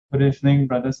Good evening,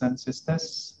 brothers and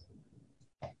sisters.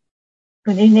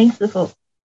 Good evening, 师父.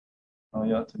 How are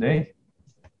you today?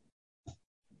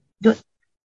 Good.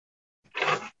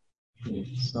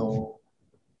 Okay, so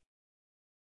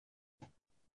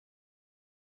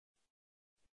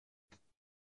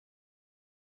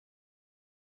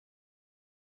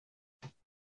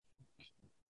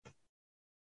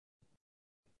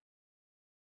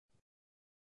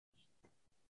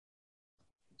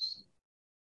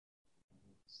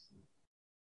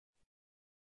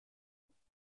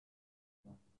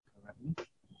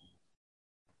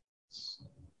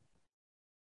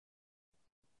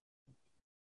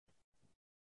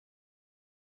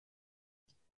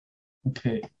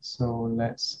okay, so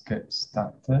let's get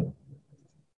started.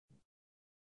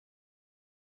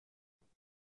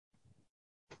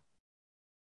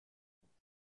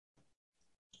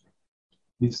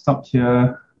 We stopped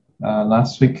here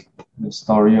last week, the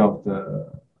story of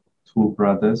the two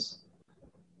brothers,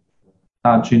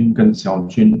 Da Jun and Xiao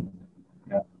Jun,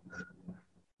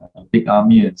 big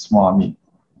army and small army.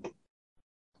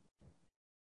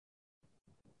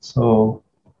 So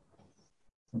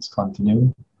let's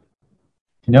continue.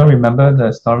 Can you remember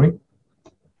the story?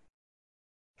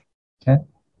 Can?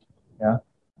 Yeah.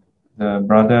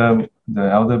 The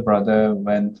elder brother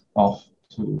went off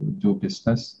to do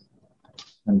business,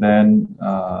 and then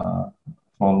for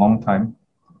a long time.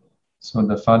 So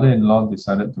the father-in-law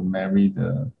decided to marry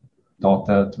the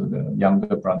daughter to the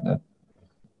younger brother.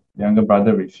 The younger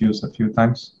brother refused a few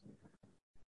times.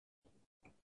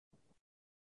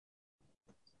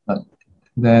 But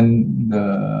then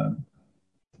the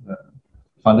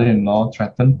father-in-law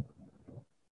threatened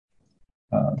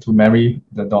to marry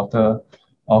the daughter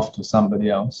off to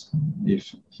somebody else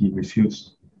if he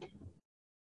refused.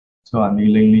 So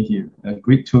unwillingly he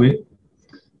agreed to it.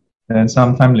 Then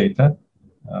sometime later,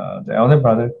 the elder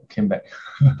brother came back.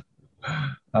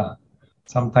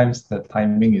 Sometimes the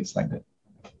timing is like that.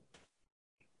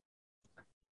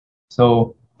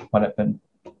 So what happened?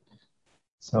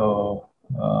 So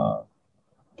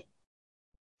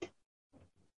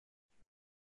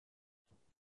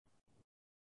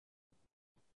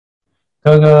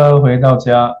哥哥回到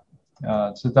家，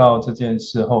知道这件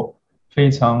事后，非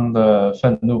常的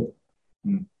愤怒。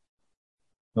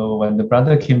So when the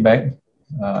brother came back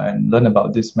and learned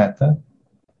about this matter,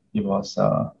 he was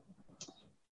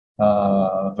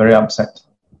very upset.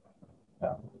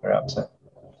 Yeah, very upset.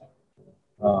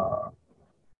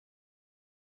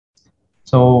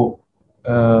 So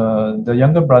the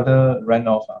younger brother ran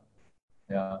off.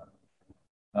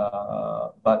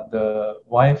 But the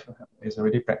wife is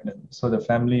already pregnant, so the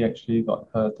family actually got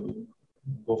her to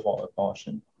go for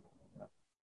abortion.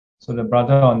 So the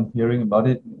brother, on hearing about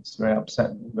it, is very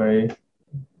upset, very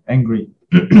angry.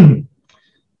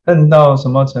 恨到什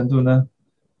么程度呢?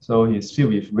 So he's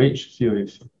filled with rage, filled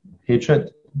with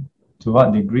hatred. To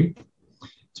what degree?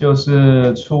 就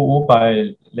是出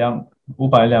500两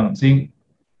金，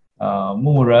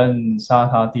牧人杀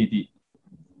他弟弟。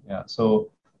Yeah,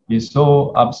 so he's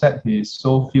so upset, he's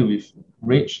so filled with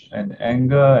rage and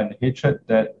anger and hatred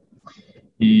that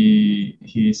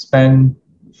he spent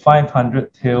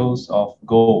 500 taels of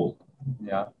gold,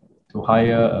 yeah, to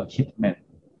hire a hitman,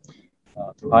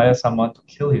 to hire someone to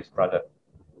kill his brother.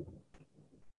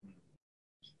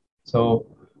 So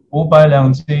 500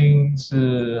两金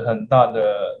是很大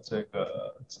的这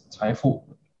个财富。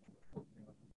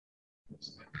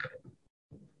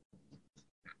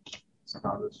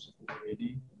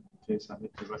Ready? In case I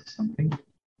need to write something.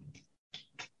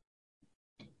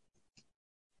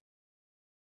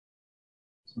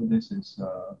 So this is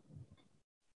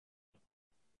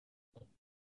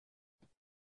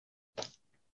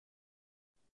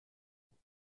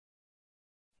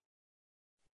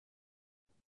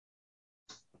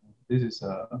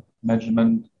a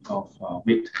measurement of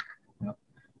weight,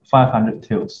 500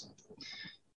 taels.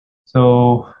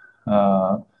 So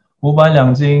 500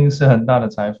两金是很大的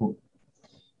财富。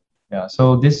Yeah,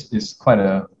 so this is quite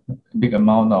a big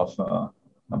amount of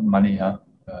money,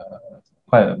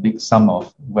 quite a big sum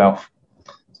of wealth.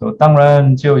 So 当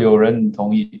然就有人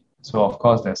同意。So of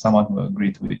course there's someone who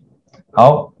agreed to it.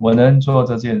 好，我能做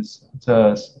这件事。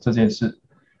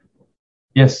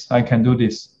Yes, I can do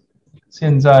this.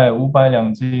 现在500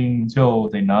两金就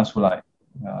得拿出来。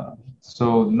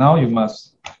So now you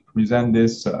must present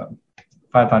this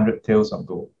 500 taels of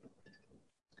gold.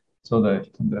 So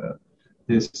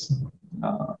this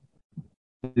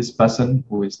person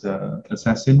who is the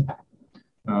assassin,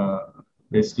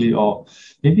 basically, or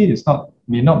maybe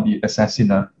may not be assassin,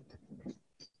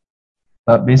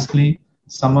 but basically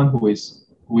someone who is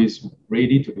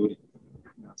ready to do it,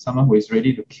 someone who is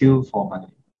ready to kill for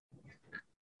money.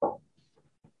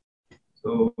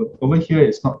 So over here,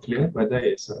 it's not clear whether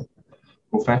it's a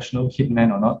professional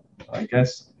hitman or not. I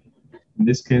guess in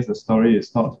this case, the story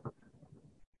is not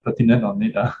pertinent on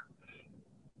it.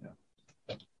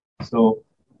 So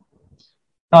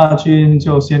大军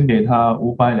就先给他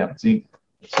500两金。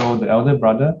So the elder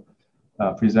brother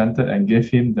presented and gave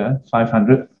him the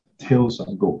 500 taels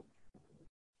of gold.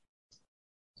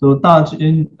 So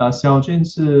小军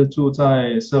是住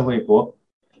在舍卫国，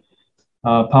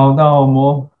跑到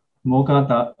摩羯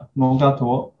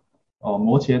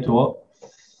陀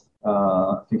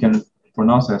，you can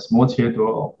pronounce as 摩羯陀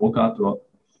or 摩嘎陀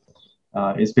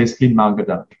，is basically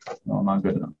Magadha.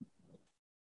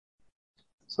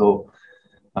 So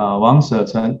Wang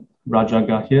Shechen,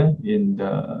 Rajagaha in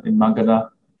Magadha.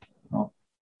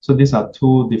 So these are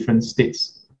two different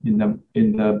states in the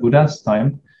Buddha's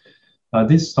time.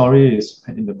 This story is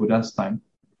in the Buddha's time.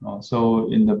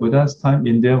 So in the Buddha's time,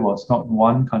 India was not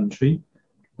one country,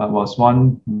 but was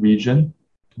one region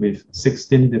with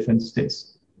 16 different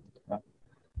states.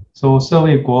 So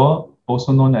Sewei Guo,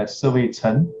 also known as Sewei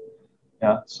Chen.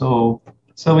 So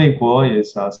Sewei Guo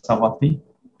is Savatthi.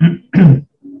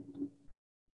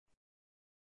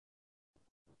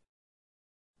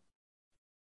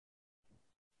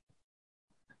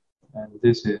 And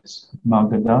this is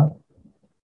Magadha.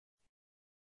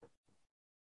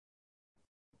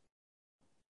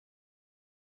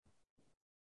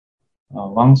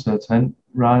 Wang Shechen,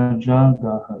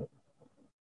 Rajagaha.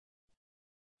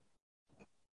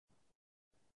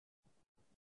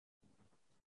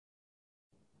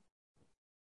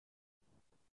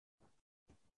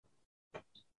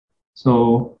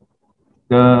 So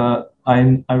I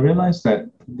realized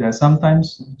that there are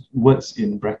sometimes words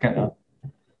in bracket.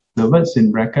 The words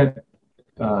in bracket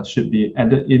should be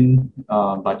added in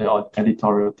by the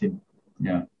editorial team.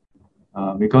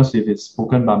 Because if it's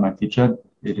spoken by my teacher,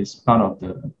 it is part of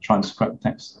the transcribed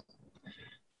text.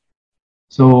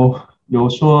 So 有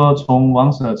说从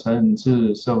王舍城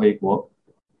至舍卫国。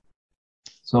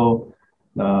So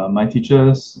my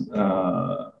teacher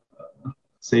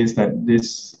says that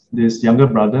this younger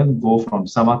brother go from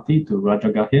Savatthi to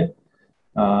Rajagaha,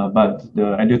 but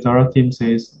the editorial team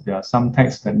says there are some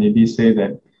texts that maybe say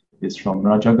that it's from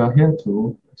Rajagaha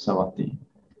to Savatthi.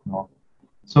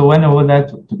 So went over there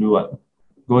to do what?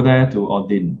 Go there to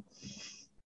ordain,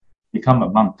 become a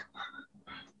monk.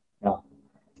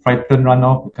 Frightened, run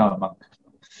off, become a monk.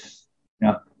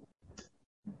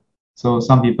 So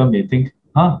some people may think,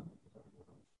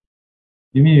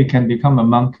 you mean you can become a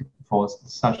monk for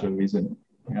such a reason?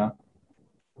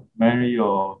 Marry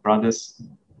your brother's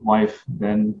wife,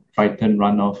 then frightened,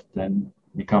 run off, then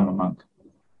become a monk.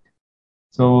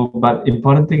 So, but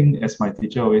important thing, as my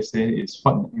teacher always say, is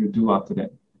what you do after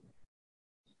that.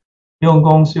 用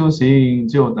功修行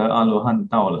就得阿罗汉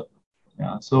道了。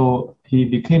So he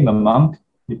became a monk.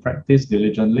 He practiced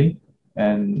diligently,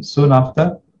 and soon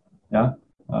after,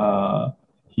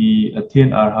 he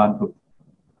attained arhathood.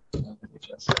 Let me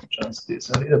just adjust this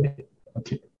a little bit.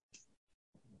 Okay.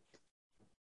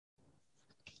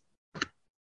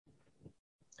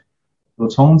 我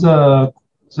从这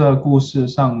故事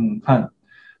上看，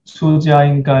出家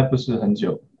应该不是很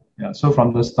久。So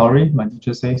from the story, my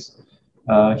teacher says,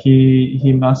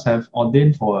 he must have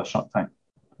ordained for a short time.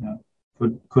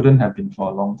 Couldn't have been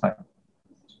for a long time.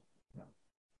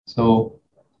 So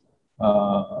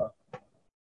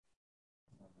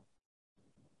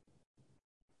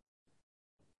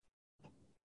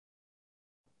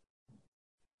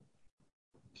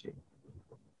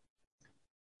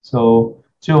So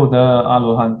就得阿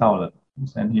罗汉道了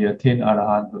and he attained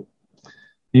arhathood.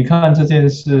 你看这件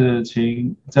事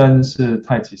情真是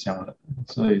太吉祥了。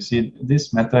So you see,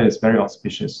 this matter is very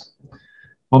auspicious.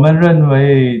 我们认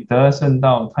为得圣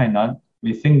道太难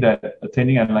We think that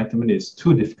attaining enlightenment is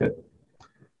too difficult.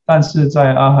 但是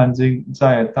在阿含经、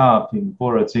在大品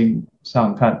般若经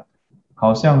上看，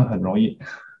好像很容易。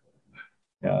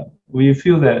We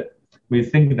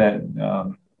think that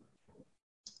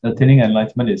attaining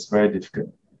enlightenment is very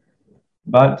difficult.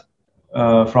 But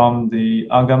from the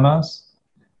agamas,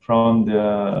 from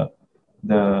the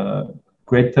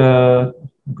greater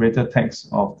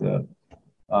text of the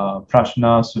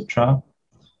Prajna Sutra,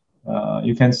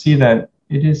 you can see that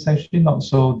it is actually not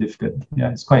so difficult.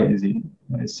 It's quite easy.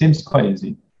 It seems quite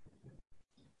easy.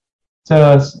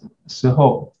 这时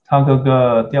候，他哥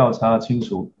哥调查清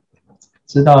楚，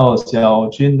知道小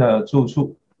军的住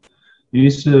处，于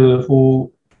是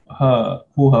呼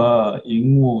和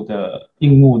应募的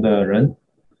人。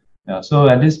So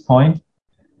at this point,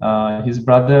 his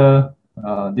brother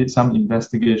did some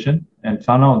investigation and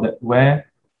found out that where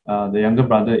the younger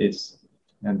brother is,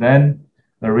 and then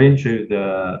arranged with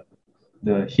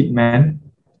the hitman,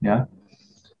 yeah,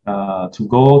 to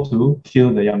go to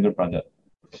kill the younger brother.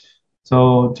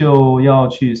 So 就要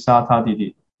去杀他弟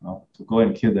弟to go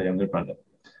and kill the younger brother.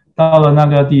 到了那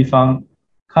个地方，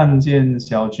看见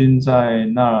小军在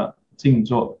那静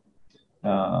坐，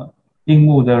应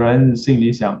募的人心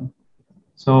里想。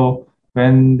So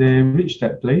when they reached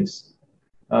that place,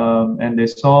 and they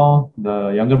saw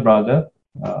the younger brother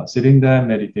sitting there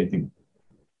meditating.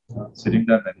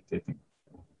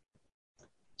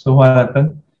 So what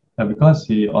happened? Because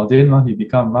he ordained, he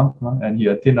became monk, and he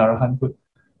attained arahanthood.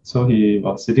 So he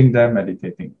was sitting there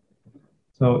meditating.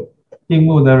 So 应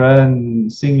募的人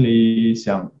心里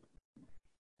想。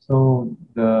So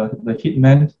the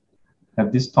hitman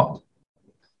have this thought.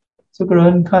 这个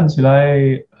人看起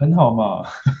来很好嘛。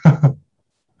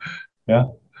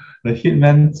Yeah. The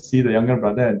hitman see the younger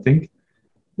brother and think,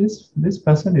 this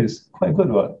person is quite good,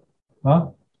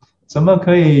 what? 怎么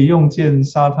可以用剑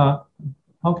杀他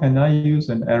How can I use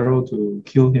an arrow to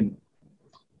kill him?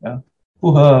 Yeah.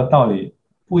 不合道理，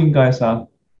不应该杀。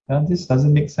Yeah, this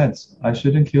doesn't make sense. I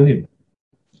shouldn't kill him.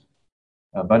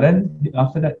 But then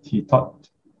after that, he thought,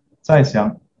 在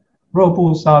想，若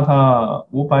不杀他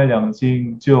500两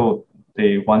金，就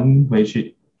得还回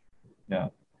去。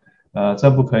Yeah.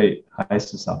 这不可以，还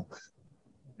是杀。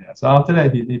Yeah. So after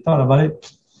that, he thought about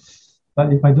it.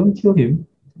 But if I don't kill him,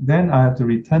 then I have to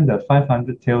return the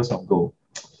 500 taels of gold.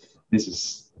 This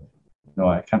is no,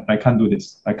 I can't do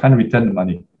this. I can't return the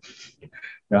money.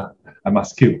 Yeah, I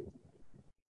must kill.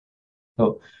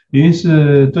 So 于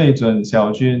是对准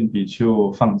小军比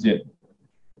丘放箭。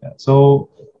Yeah, so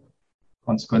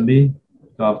consequently,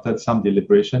 after some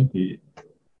deliberation, he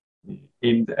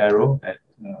aimed the arrow at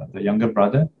the younger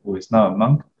brother, who is now a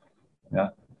monk.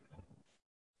 Yeah,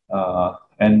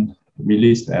 and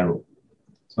released the arrow.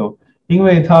 So 因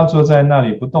为他坐在那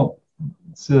里不动，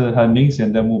是很明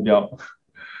显的目标。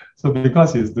So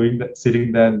because he's doing that,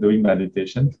 sitting there and doing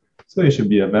meditation, so it should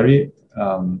be a very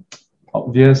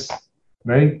obvious,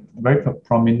 very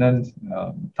prominent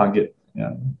target.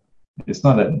 Yeah, it's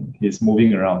not that he's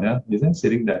moving around. Yeah, he's just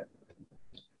sitting there.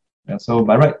 Yeah, so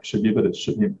by right should be able to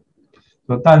shoot him.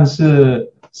 So 但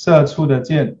是射出的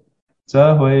箭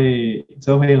折回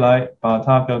来，把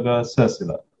他哥哥射死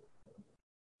了。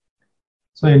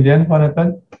So in the end, what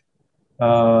happened?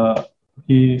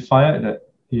 He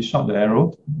shot the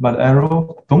arrow, but the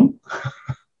arrow, boom,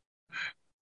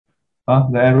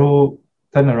 the arrow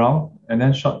turned around and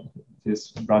then shot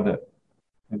his brother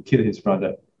and killed his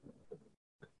brother.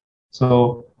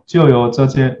 So 就有这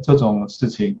种事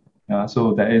情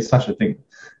so there is such a thing.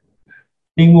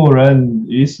 应募人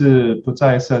于是不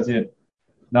再射箭，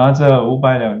拿着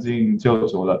500两金就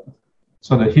走了。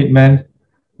So the hitman,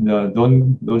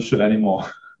 don't shoot anymore.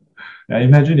 Now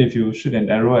imagine if you shoot an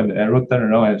arrow and the arrow turn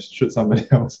around and shoot somebody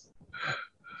else.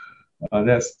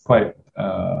 That's quite,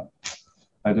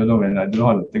 I don't know, man. I don't know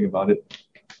how to think about it.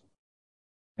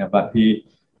 Yeah, but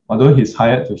although he's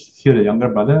hired to kill the younger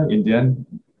brother, in the end,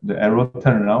 the arrow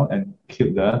turned around and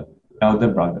killed the elder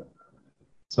brother.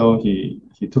 So he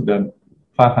took the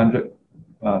 500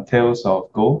 taels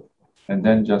of gold and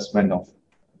then just went off.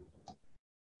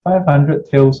 500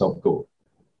 taels of gold.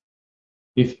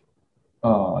 If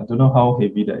I don't know how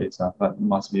heavy that is, but it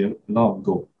must be a lot of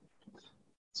gold.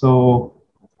 So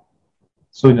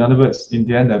in other words, in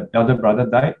the end, the elder brother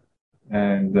died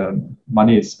and the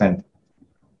money is spent.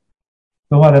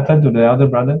 So what happened to the elder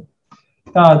brother?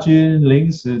 大军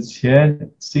临死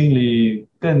前心里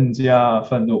更加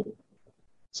愤怒。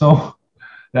So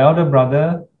the elder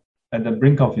brother, at the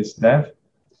brink of his death,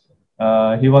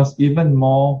 he was even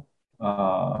more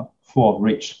full of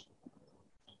rage.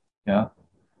 Yeah.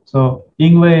 So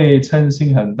因为嗔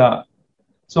心很大，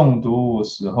中毒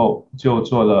死后就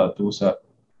做了毒蛇。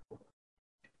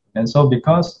And so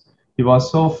because he was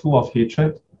so full of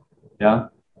hatred,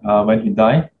 when he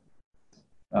died,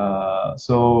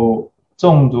 so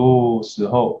中毒死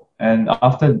后 and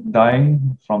after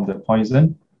dying from the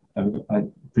poison, I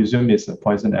presume it's a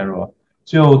poison arrow,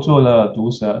 就做了毒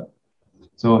蛇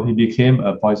so he became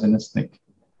a poisonous snake.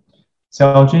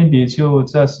 小军比丘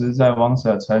这时在王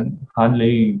舍城韩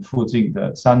陵附近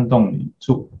的山洞里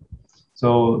住。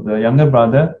So the younger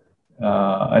brother,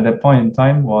 at that point in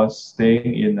time, was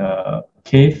staying in a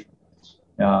cave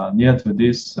near to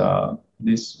this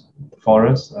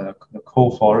forest, the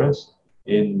coal forest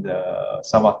in the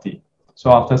Savatthi.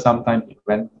 So after some time, he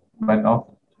went off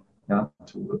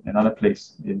to another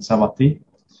place in Savatthi,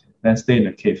 then stay in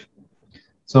the cave.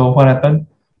 So what happened?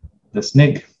 The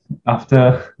snake,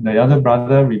 after the other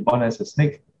brother reborn as a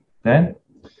snake, then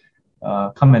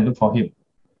come and look for him.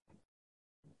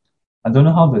 I don't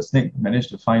know how the snake managed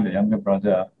to find the younger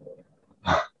brother.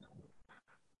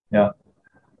 Yeah.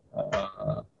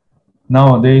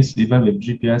 Nowadays, even with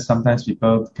GPS, sometimes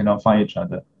people cannot find each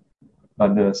other,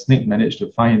 but the snake managed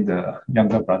to find the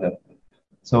younger brother.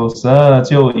 So 蛇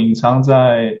就隐藏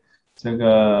在这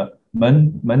个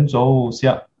门轴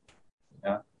下。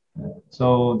Yeah.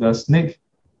 So the snake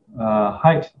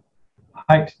hide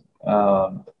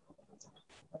uh,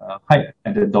 hide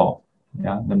at the door.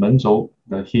 Yeah, the 门轴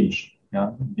the hinge.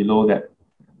 Yeah, below that.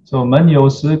 So 门有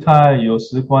时开，有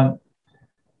时关。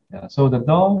Yeah, so the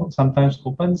door sometimes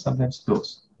open, sometimes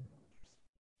close.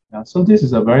 Yeah, so this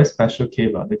is a very special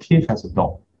cave. The cave has a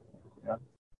door. Yeah.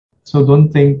 So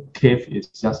don't think cave is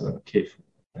just a cave.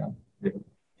 Yeah. They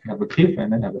have a cave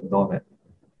and then have a door there.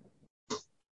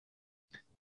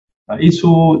 一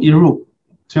出一入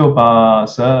就把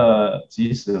蛇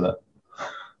急死了。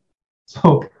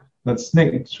So the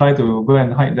snake tried to go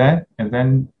and hide there and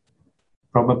then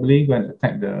probably go and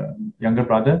attack the younger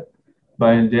brother.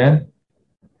 But in the end,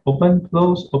 open,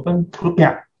 close, open,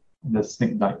 the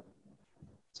snake died.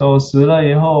 So 死了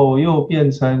以后又变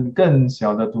成更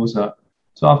小的毒蛇。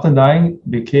So after dying,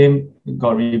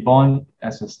 got reborn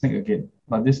as a snake again.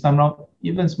 But this time around,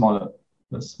 even smaller,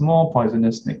 a small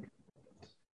poisonous snake.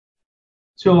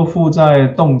 就附在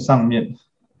洞上面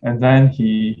and then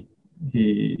he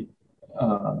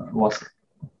was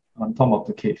on top of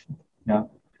the cave. Yeah.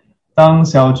 当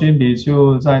小军比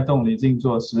丘在洞里静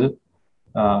坐时，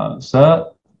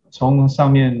蛇从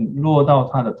上面落到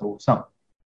他的头上。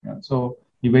Yeah, so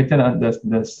he waited,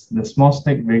 the small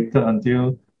snake waited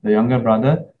until the younger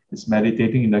brother is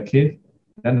meditating in the cave.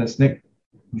 Then the snake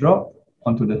dropped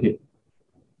onto the head.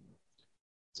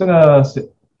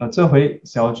 这回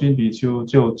小军比丘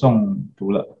就中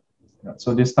毒了。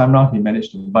So this time round, he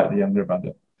managed to bite the younger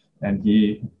brother, and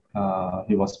he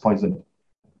was poisoned.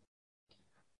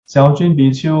 小军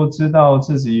比丘知道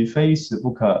自己非死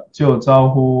不可，就招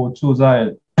呼住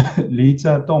在离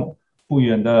这洞不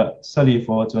远的舍利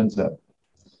佛尊者。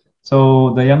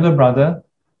So the younger brother,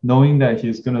 knowing that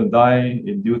he's going to die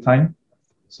in due time,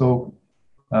 so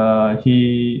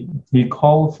he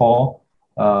called for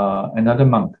another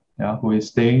monk, yeah, who is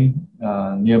staying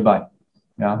nearby,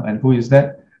 yeah, and who is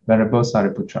that? Venerable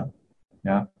Sariputra,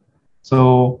 yeah.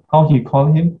 So how he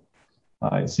called him?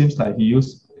 It seems like he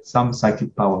used some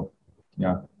psychic power,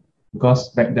 yeah, because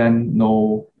back then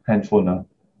no handphone,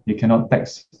 you cannot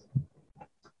text,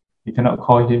 you cannot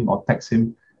call him or text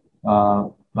him.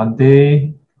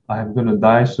 Monday, I'm going to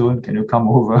die soon. Can you come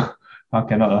over?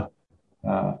 Cannot.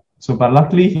 So, but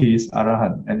luckily he is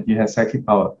Arahant and he has psychic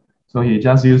power. So he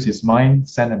just used his mind,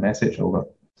 send a message over.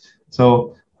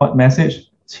 So what message?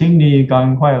 请你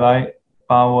赶快来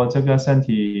把我这个身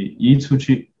体移出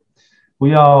去，不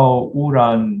要污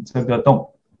染这个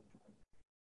洞。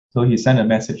So he sent a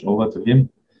message over to him.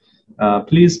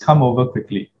 Please come over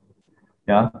quickly.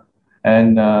 Yeah,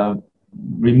 and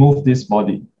remove this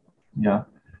body. Yeah,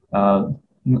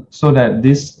 so that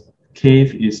this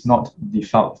cave is not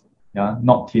defiled. Yeah,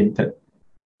 not tainted.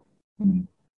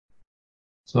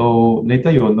 So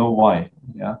later you will know why.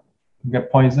 Yeah, you get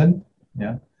poisoned.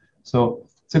 Yeah, so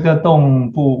这个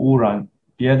洞不污染，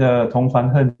别的同凡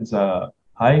恨者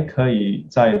还可以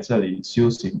在这里修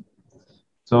行。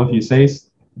So he says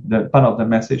that part of the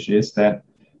message is that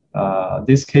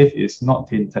this cave is not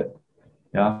tainted.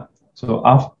 Yeah, so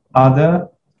other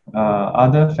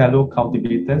fellow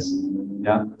cultivators,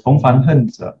 yeah, 同凡恨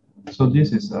者. So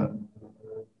this is a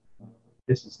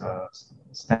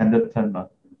standard term,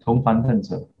 同凡恨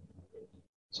者.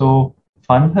 So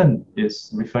凡恨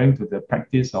is referring to the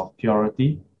practice of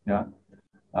purity, yeah.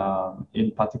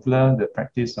 In particular, the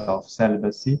practice of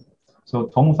celibacy. So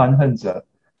同凡恨者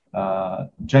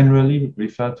generally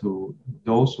refer to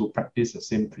those who practice the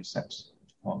same precepts.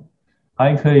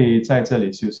 还可以在这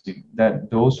里修行 that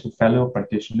those fellow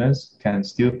practitioners can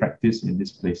still practice in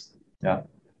this place. Yeah,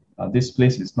 this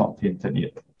place is not tainted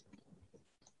yet.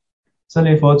 舍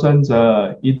利佛尊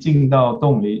者一进到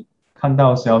洞里，看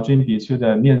到小军比丘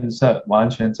的面色完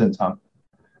全正常。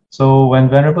So when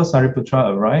Venerable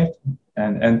Sariputra arrived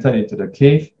and entered into the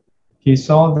cave, he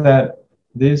saw that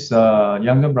this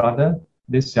younger brother,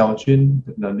 this Xiaojun,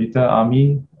 the little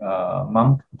army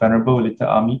monk, Venerable little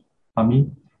army,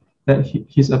 that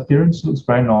his appearance looks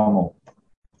very normal.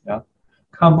 Yeah,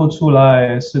 看不出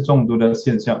来是中毒的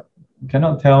现象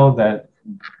cannot tell that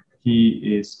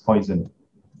he is poisoned.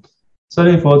 舍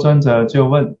利佛尊者就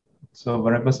问 So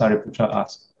Venerable Sariputra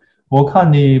asked, 我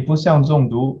看你不像中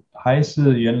毒，还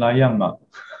是原来样嘛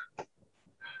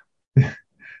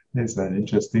It's an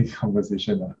interesting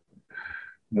conversation.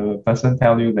 The person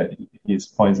tell you that he's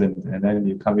poisoned, and then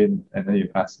you come in and then you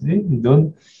ask, 你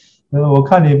don't 我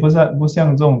看你不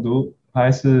像中毒，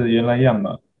还是原来样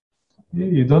嘛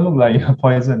You don't look like you're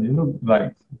poisoned. You look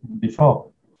like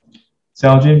before.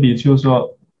 Xiaojun Bichu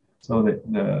so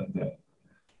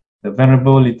the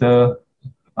venerable little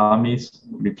armies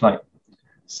replied,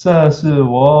 色是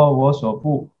我所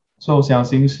不，受想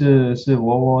行识是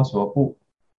我所不.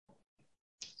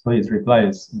 So his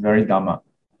reply is very Dhamma.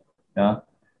 Yeah.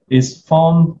 Is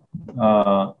form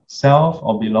self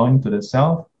or belonging to the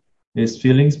self? Is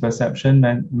feelings, perception,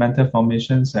 mental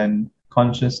formations, and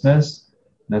consciousness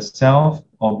the self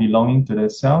or belonging to the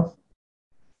self?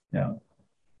 Yeah.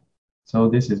 So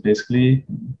this is basically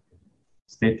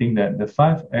stating that the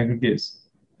five aggregates,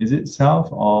 is it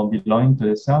self or belonging to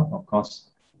the self? Of course,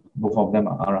 both of them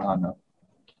are Arahana.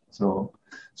 So,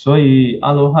 所以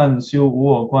阿罗汉修无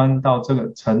我观到这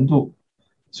个程度，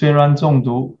虽然中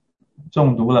毒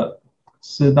了，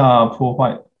四大破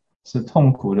坏是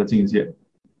痛苦的境界，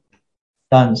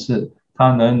但是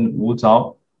他能无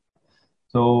着。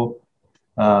So,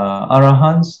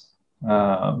 Arahants,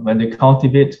 when they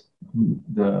cultivate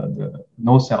the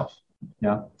no self,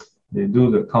 yeah, they do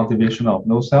the cultivation of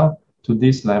no self to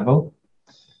this level.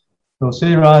 So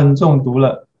虽然中毒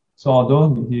了 so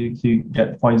although he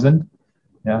get poisoned,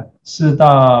 yeah, 四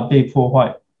大被破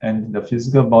坏 and the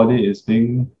physical body is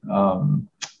being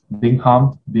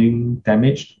harmed, being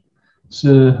damaged,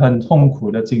 是很痛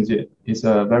苦的境界. It's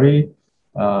a very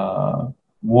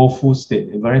woeful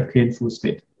state, a very painful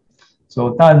state.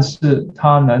 So 但是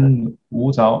他能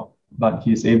无着 but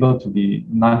he's able to be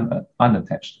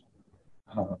unattached,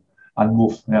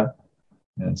 unmoved, yeah.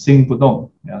 心不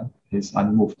动 yeah, he's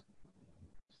unmoved.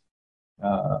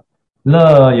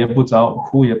 乐也不着，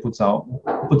苦也不着，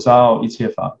不着一切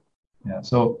法. Yeah,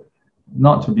 so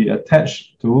not to be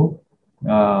attached to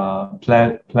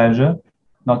pleasure,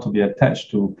 not to be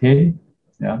attached to pain.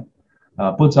 Yeah,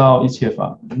 不着一切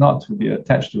法, not to be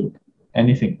attached to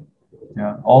anything.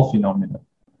 Yeah, all phenomena.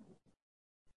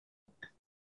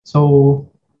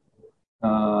 So,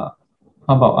 how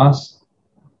about us?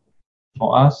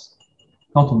 For us,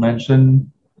 not to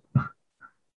mention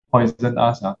poison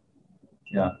us.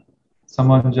 Yeah,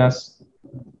 someone just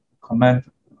comment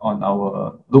on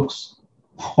our looks.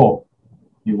 Oh,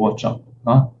 you watch out.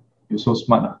 Huh? You're so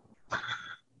smart.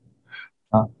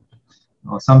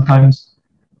 Or sometimes,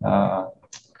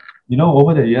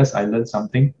 over the years, I learned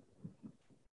something.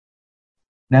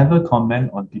 Never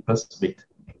comment on people's weight.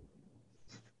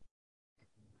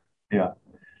 Yeah.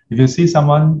 If you see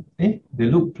someone, they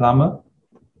look plumber,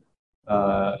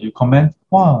 you comment,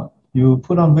 wow, you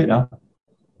put on weight.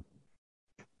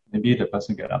 Maybe the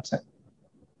person get upset.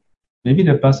 Maybe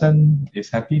the person is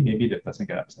happy, maybe the person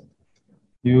get upset.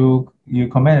 You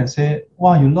comment and say,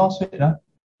 wow, you lost weight.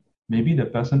 Maybe the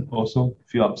person also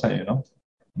feel upset,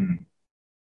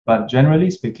 But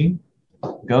generally speaking,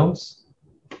 girls,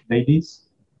 ladies,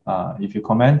 if you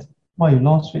comment, wow, you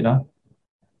lost weight,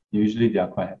 usually they are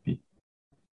quite happy.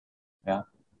 Yeah.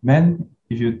 Men,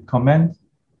 if you comment,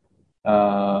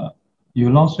 you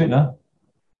lost weight,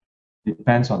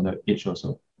 depends on the age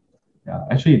also. Yeah,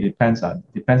 actually it depends.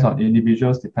 Depends on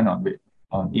individuals, depend on weight,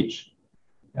 on age.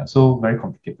 Yeah, so very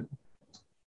complicated.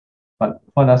 But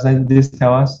what does this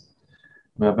tell us?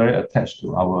 We are very attached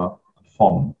to our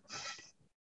form.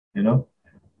 Yeah.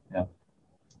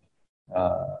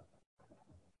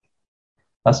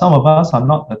 But some of us are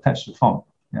not attached to form.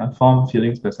 Yeah, form,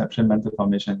 feelings, perception, mental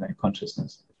formation, and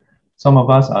consciousness. Some of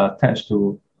us are attached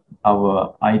to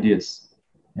our ideas.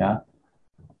 Yeah,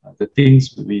 the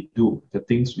things we do, the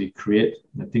things we create,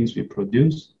 the things we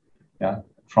produce. Yeah,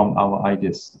 from our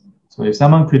ideas. So if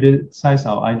someone criticizes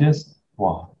our ideas,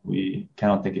 wow, we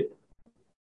cannot take it.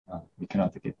 We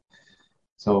cannot take it.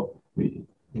 So we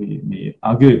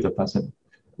argue with the person.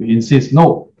 We insist,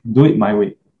 no, do it my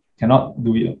way. Cannot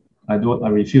do it. I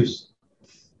refuse.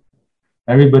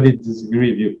 Everybody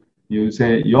disagree with you. You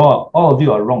say, all of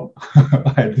you are wrong.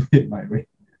 I do it my way.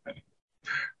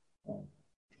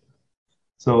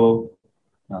 So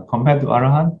compared to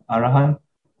Arahant,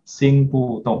 Sing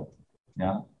Bu Dong.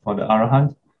 Yeah, for the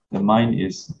Arahant, the mind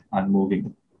is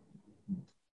unmoving.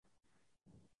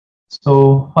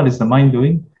 So what is the mind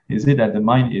doing? Is it that the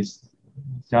mind is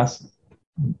just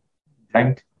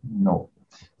blank? No.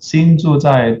 心住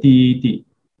在第一地.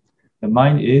 The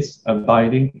mind is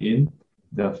abiding in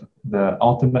the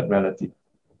ultimate reality.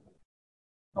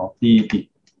 Or 第一地,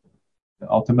 the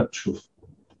ultimate truth.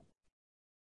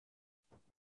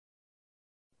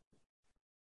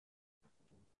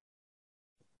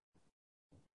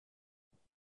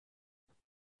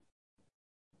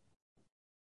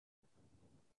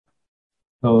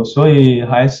 So, 所以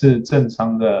还是正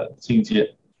常的境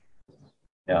界.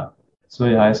 Yeah. 所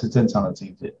以还是正常的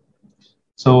境界.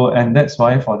 So, and that's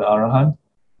why for the Arahant,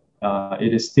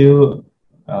 it is still,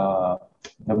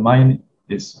 the mind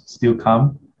is still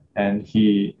calm, and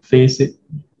he face it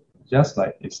just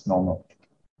like it's normal.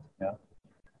 Yeah.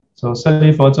 So 舍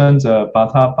利弗尊者把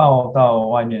他抱到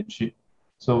外面去。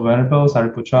So Venerable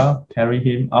Sariputra carry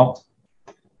him out.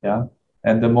 Yeah.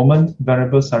 And the moment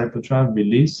Venerable Sariputra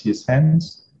released his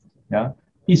hands, yeah,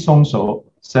 一松手，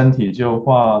身体就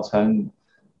化成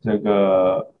这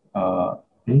个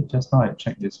just now I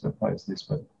checked this word. What is this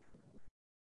word?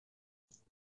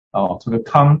 这个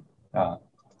糠啊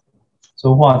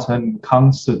，so 化成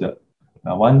糠似的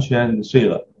完全碎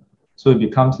了。So it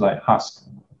becomes like husk.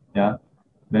 Yeah.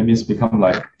 That means become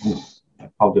like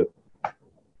powder.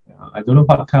 Yeah. I don't know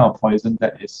what kind of poison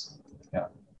that is. Yeah.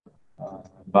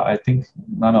 But I think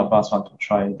none of us want to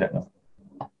try that.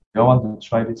 You want to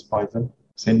try this poison?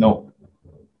 Say no.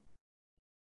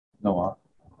 No.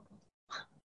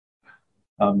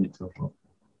 阿弥陀佛。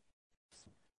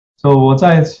So 我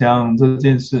在想这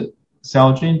件事，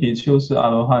小军比丘是阿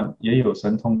罗汉，也有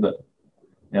神通的。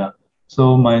Yeah.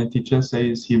 So my teacher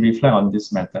says he reflect on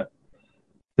this matter.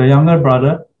 The younger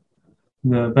brother,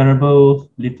 the Venerable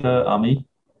Little Ami,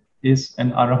 is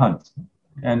an arahant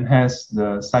and has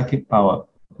the psychic power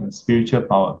and spiritual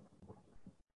power.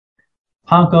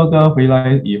 他哥哥回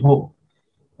来以后，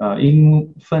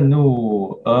因愤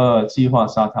怒而计划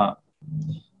杀他。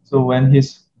So when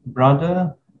his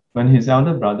elder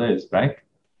brother is back,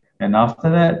 and after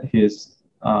that he's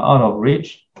out of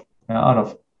rage, out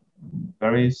of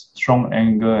very strong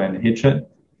anger and hatred,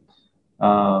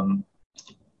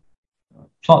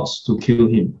 plots to kill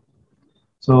him.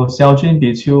 So 小军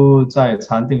比丘在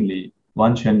禅定里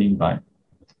完全明白。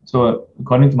So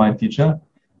according to my teacher,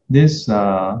 this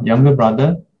younger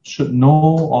brother should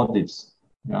know all this.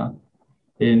 Yeah.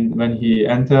 When he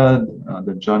entered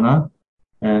the jhana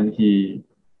and he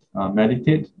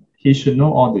meditate, he should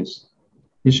know all this.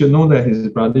 He should know that his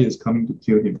brother is coming to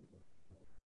kill him.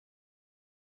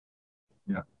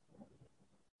 Yeah.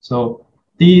 So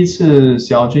第一次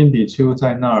小军比丘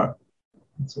在那儿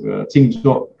这个静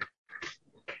坐。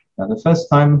The first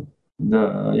time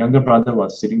the younger brother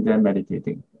was sitting there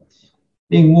meditating.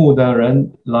 应募的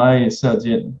人来射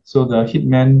箭 so the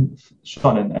hitman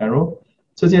shot an arrow.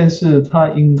 这件事他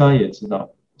应该也知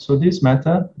道。So this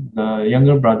matter, the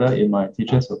younger brother, in my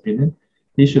teacher's opinion,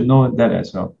 he should know that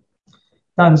as well.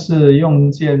 但是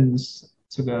用箭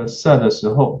这个射的时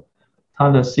候，他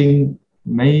的心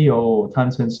没有贪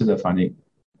嗔痴的反应。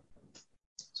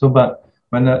So, but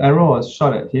when the arrow was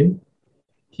shot at him,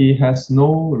 he has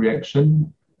no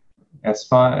reaction as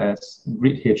far as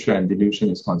greed, hatred, and delusion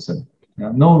is concerned.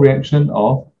 No reaction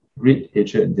of greed,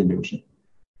 hatred, and delusion.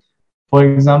 For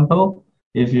example,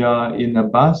 if you are in a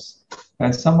bus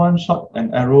and someone shot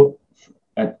an arrow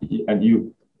at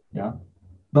you, yeah,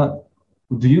 but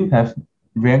do you have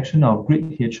reaction of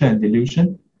greed, hatred, and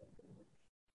delusion?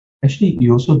 Actually,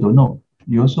 you also don't know.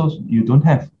 You don't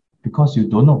have because you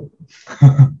don't know.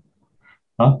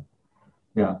 Huh?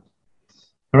 Yeah.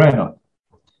 Correct or not?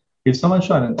 If someone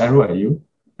shot an arrow at you,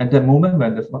 at that moment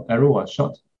when the arrow was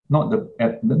shot, not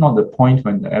the point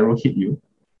when the arrow hit you,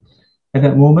 at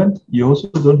that moment you also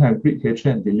don't have greed,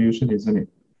 hatred, and delusion, isn't it?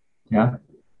 Yeah.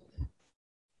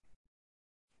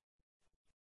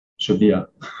 Should be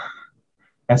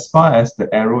as far as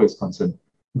the arrow is concerned,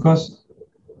 because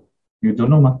you don't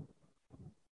know, ma.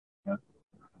 Yeah.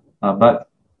 But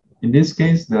in this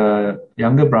case, the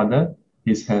younger brother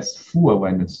has full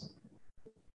awareness.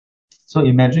 So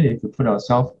imagine if we put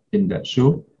ourselves in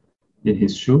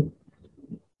his shoe.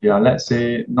 Yeah, let's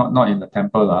say not in the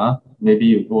temple, maybe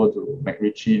you go to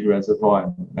MacRitchie Reservoir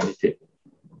and meditate.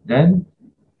 Then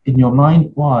in your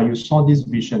mind, wow, you saw this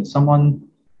vision, someone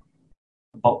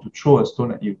about to throw a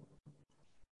stone at you.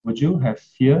 Would you have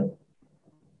fear?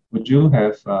 Would you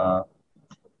have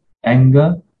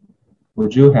anger?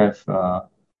 Would you have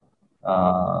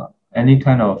any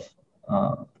kind of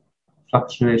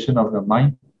fluctuation of the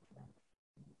mind?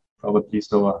 Probably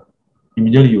so.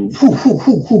 Immediately you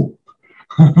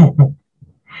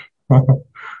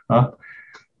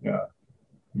yeah.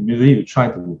 Immediately you try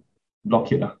to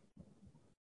block it.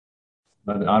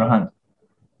 But the other hand,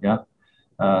 yeah,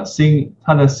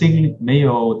 他的心没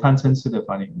有贪嗔痴的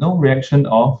反应 no reaction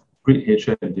of greed,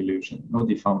 hatred, and delusion, no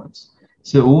defilements.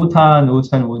 是无贪无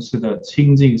嗔无痴的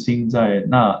清净心在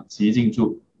那极静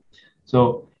住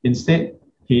So instead,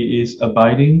 he is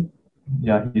abiding.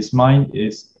 Yeah, his mind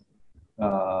is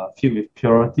filled with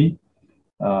purity,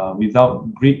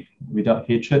 without greed, without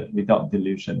hatred, without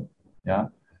delusion. Yeah,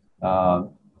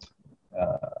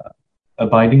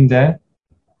 abiding there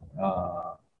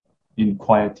in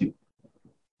quietude.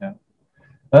 Yeah.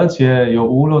 而且有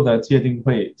无漏的界定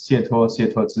会解脱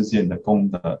之间的功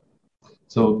德。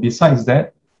So besides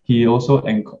that, he also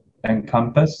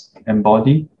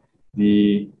embody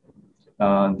the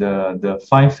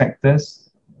five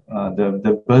factors,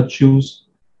 the virtues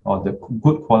or the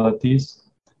good qualities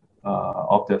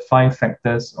of the five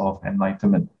factors of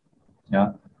enlightenment.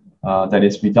 Yeah, that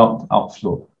is without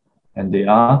outflow, and they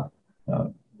are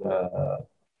the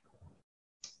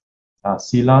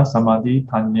sila, samadhi,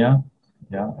 panya,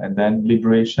 yeah, and then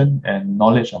liberation and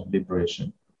knowledge of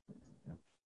liberation.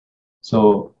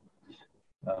 So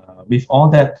with all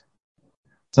that,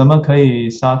 怎么可以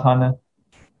杀他呢？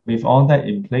 With all that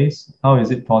in place, how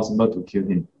is it possible to kill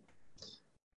him?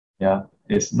 Yeah,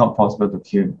 it's not possible to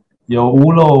kill him. 有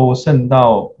无漏圣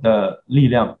道的力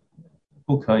量，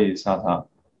不可以杀他。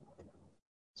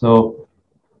So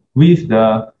with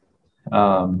the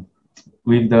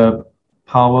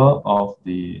power of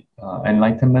the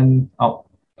enlightenment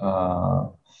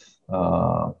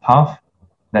path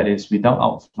that is without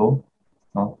outflow.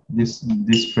 This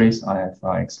phrase I have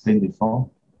explained before.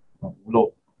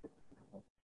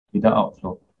 Without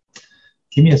outflow.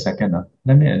 Give me a second.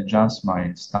 Let me adjust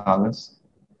my stylus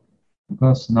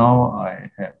because now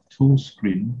I have two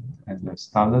screens and the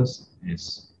stylus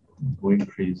is going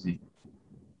crazy.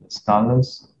 The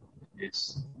stylus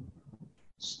is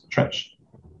stretched.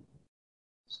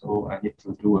 So I need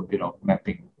to do a bit of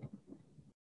mapping. Okay.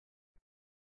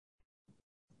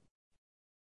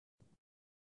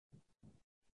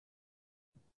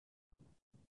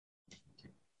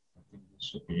 I think this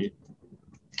should be it.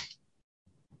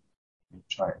 Let me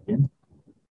try again.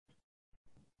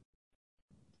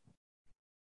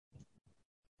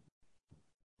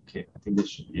 Okay, I think this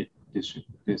should be it. This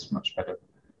is much better.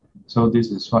 So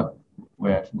this is what we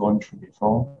have gone through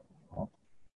before.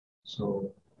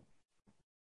 So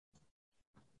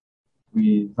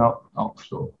without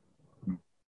outflow.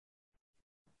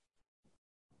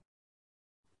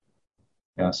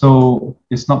 Yeah, so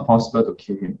it's not possible to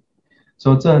kill him.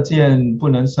 So 这箭不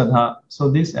能射他 so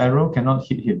this arrow cannot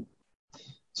hit him.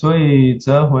 所以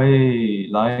折回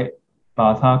来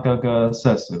把他哥哥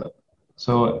射死了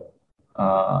So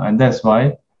and that's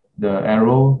why the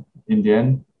arrow in the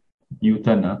end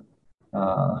U-turn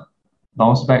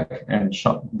bounced back and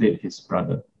shot dead his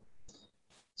brother.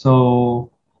 So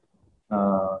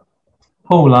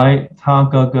后来他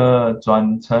哥哥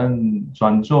转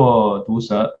做毒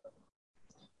蛇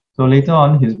So later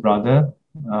on his brother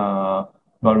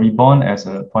got reborn as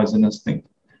a poisonous snake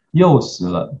又死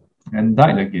了 and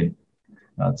died again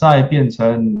再变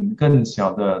成更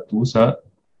小的毒蛇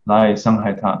来伤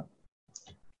害他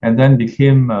and then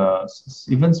became a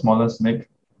even smaller snake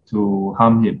to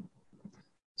harm him.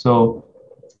 So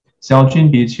小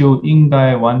军比丘应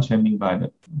该完全明白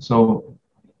的 So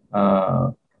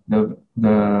the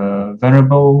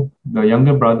venerable, the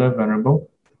younger brother venerable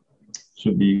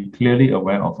should be clearly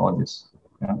aware of all this.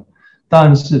 Yeah.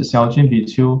 但是小军比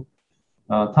丘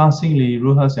他心里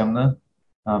如何想呢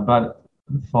but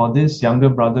for this younger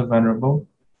brother venerable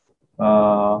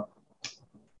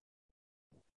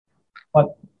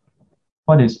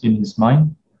what is in his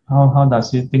mind? How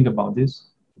does he think about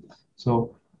this?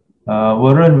 So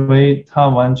我认为他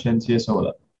完全接受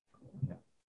了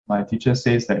My teacher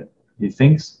says that he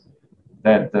thinks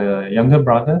that the younger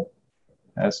brother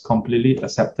has completely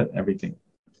accepted everything.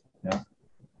 Yeah.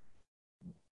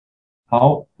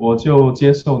 好，我就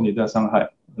接受你的伤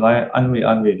害，来安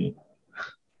慰你。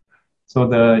So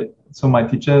my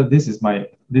teacher, this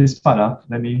part,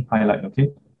 let me highlight,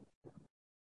 okay?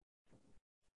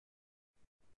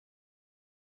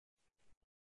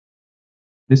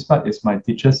 This part is my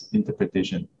teacher's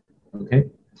interpretation, okay?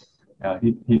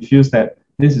 He feels that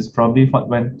this is probably what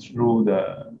went through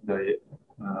the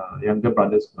younger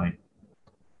brother's mind.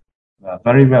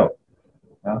 Very well.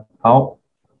 好，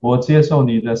我接受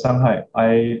你的伤害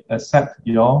I accept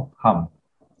your harm.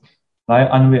 来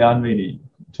安慰你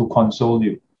to console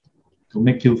you, to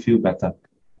make you feel better.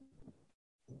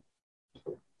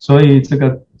 所以这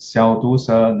个小毒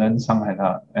蛇能伤害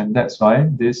他 and that's why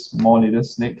this small little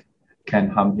snake can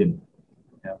harm him.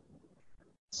 Yeah.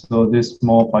 So this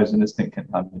small poisonous snake can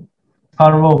harm him. 他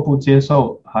若不接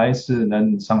受还是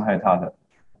能伤害他的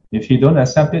If he don't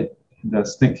accept it, the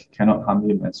snake cannot harm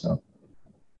him as well.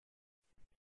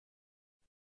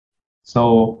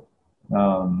 So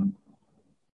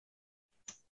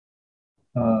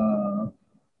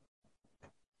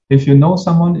if you know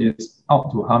someone is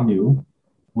out to harm you,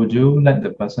 would you let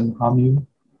the person harm you?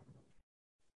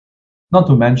 Not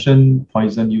to mention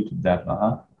poison you to death.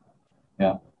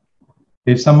 Yeah.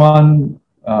 If someone,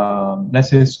 let's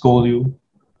say, scold you,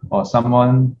 or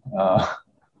someone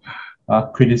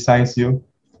criticize you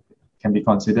can be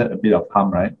considered a bit of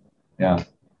harm, right? Yeah.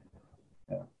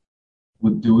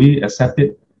 Do we accept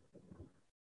it?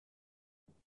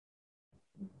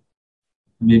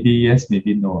 Maybe yes,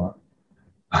 maybe no.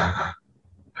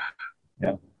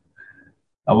 Yeah.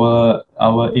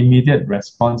 Our immediate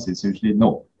response is usually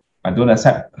no. I don't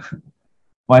accept.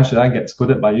 Why should I get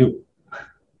scolded by you?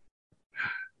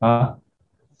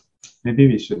 Maybe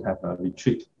we should have a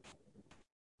retreat.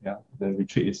 Yeah, the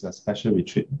retreat is a special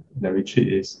retreat. The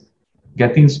retreat is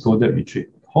getting scolded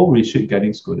retreat. Whole retreat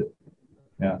getting scolded.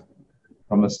 Yeah.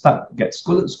 From the start, get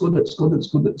scolded.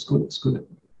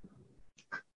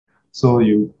 So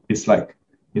it's like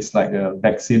a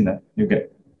vaccine. You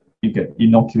get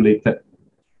inoculated.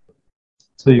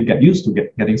 So you get used to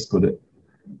getting scolded.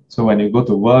 So when you go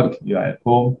to work, you're at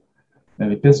home, and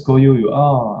people scold you,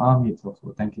 me too.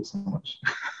 Thank you so much.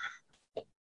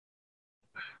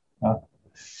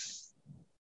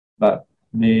 But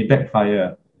may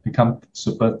backfire, become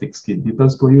super thick skin. People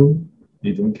scold you,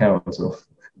 you don't care also.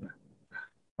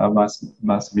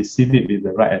 Must receive it with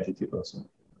the right attitude also.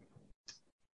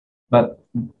 But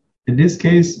in this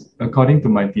case, according to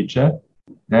my teacher,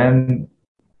 then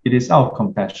it is out of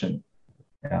compassion.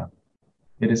 Yeah.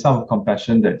 It is out of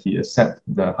compassion that he accepts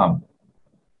the harm.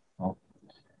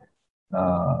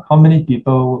 How many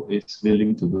people is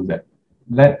willing to do that?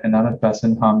 Let another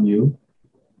person harm you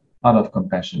out of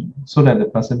compassion so that the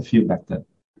person feel better.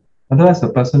 Otherwise, the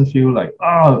person feel like,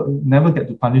 never get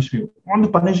to punish you. I want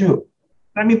to punish you.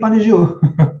 Let me punish you.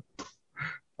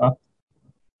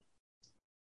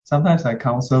 Sometimes I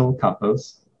counsel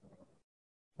couples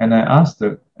and I ask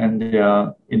them, and they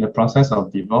are in the process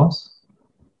of divorce,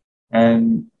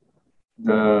 and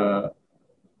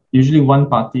usually one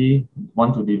party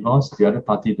want to divorce, the other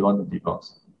party don't want to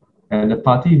divorce. And the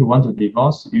party who want to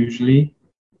divorce usually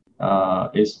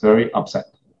is very upset.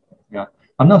 Yeah,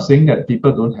 I'm not saying that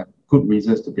people don't have good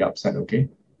reasons to be upset, okay?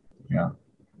 Yeah.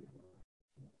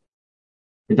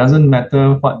 It doesn't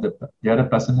matter what the other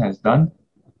person has done.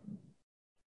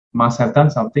 Must have done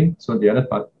something, so the other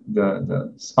part,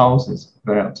 the spouse is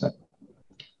very upset.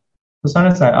 So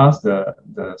sometimes I ask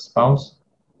the spouse,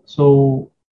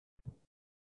 so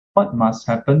what must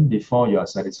happen before you are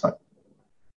satisfied?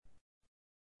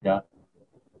 Yeah.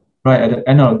 Right, at the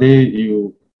end of the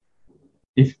day,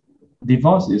 if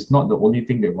divorce is not the only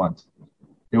thing they want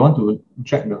to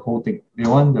check the whole thing. They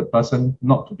want the person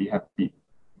not to be happy.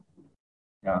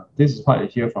 Yeah, this is what I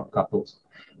hear from couples.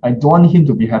 I don't want him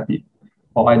to be happy,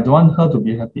 or I don't want her to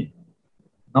be happy.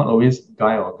 Not always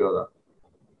guy or girl.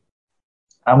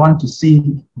 I want to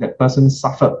see that person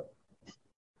suffer.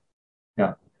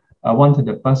 Yeah, I want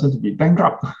the person to be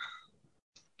bankrupt.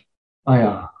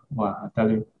 Wow, I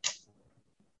tell you,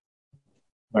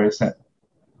 very sad.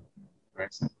 Very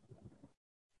sad.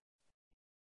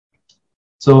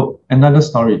 So another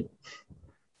story.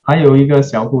 还有一个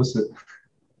小故事。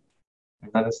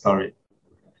Another story.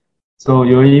 So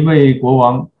有一位国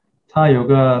王，他有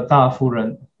个大夫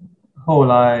人，后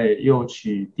来又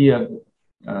娶第二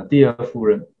夫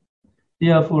人。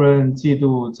第二夫人嫉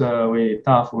妒这位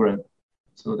大夫人。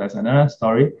So that's another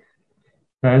story.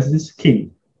 There's this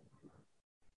king.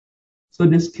 So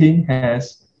this king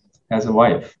has a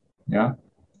wife, yeah,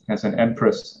 has an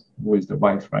empress who is the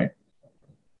wife, right?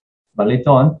 But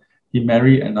later on, he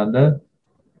married another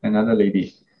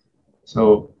lady.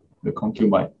 So the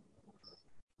concubine.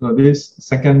 So this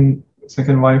second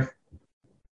wife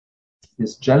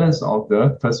is jealous of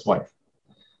the first wife.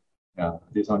 Yeah,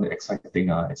 this one is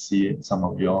exciting. I see some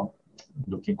of you all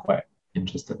looking quite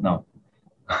interested now.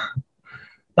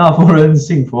 大夫人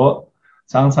信佛，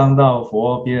常常到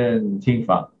佛边听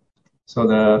法。So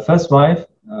the first wife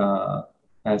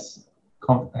has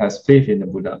faith in the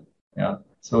Buddha. Yeah,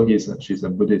 so she's a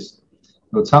Buddhist.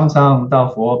 So 常常到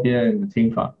佛边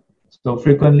听法. So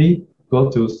frequently go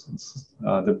to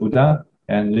the Buddha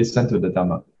and listen to the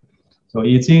Dhamma. So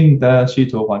已经得须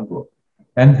陀洹果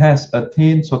and has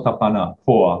attained Sotapanna.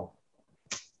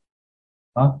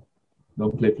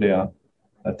 Don't play.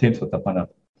 Attain Sotapanna.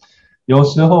 有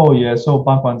时候也受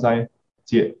八关斋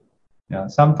戒。Yeah,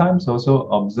 sometimes also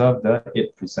observe the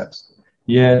 8 precepts.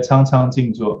 也常常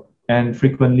静坐 and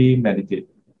frequently meditate.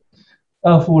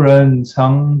 二夫人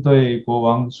常对国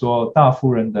王说大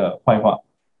夫人的坏话。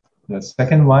The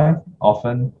second wife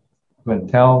often go and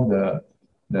tell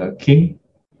the king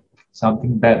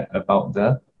something bad about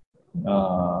the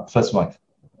first wife.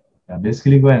 Yeah,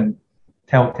 basically go and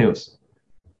tell tales.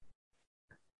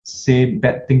 Say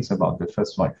bad things about the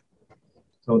first wife.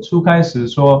 So 初开始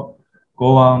说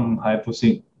国王还不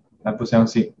相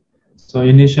信。So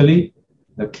initially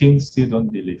the king still don't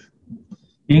believe.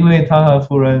 因为他和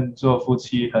夫人做夫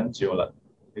妻很久了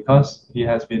because he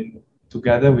has been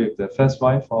together with the first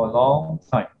wife for a long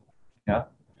time. Yeah.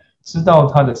 知道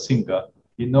他的性格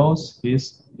he knows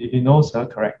her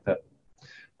character.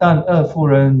 但二夫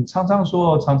人常常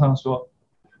说，常常说，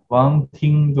王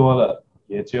听多了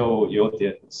也就有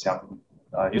点相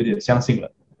信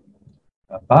了。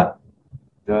But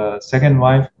the second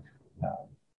wife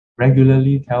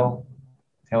regularly tell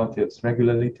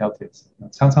tales，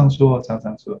常常说，常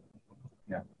常说。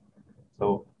Yeah.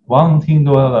 So 王听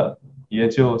多了也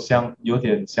就有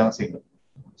点相信了。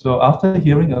So after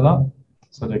hearing a lot,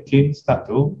 so the king start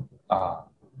to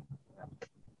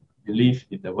believe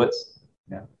in the words.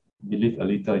 Yeah, believe a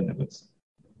little in the words.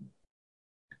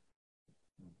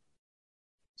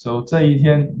 So 这一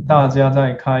天大家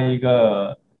在开一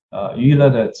个娱乐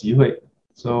的集会。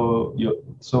So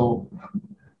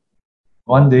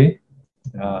one day,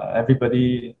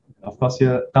 everybody, of course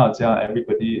here 大家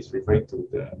everybody is referring to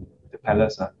the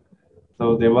palace.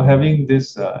 So they were having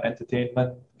this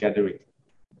entertainment gathering.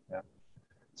 Yeah.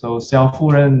 So 小夫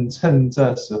人趁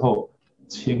这时候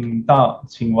请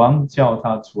王叫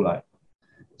她出来。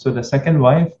So the second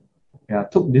wife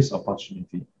took this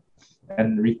opportunity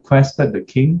and requested the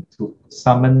king to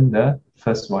summon the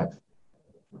first wife.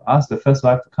 Ask the first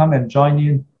wife to come and join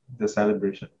in the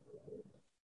celebration.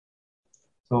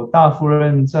 So 大夫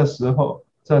人这时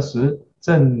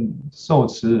正受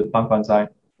持八关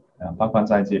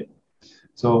斋戒。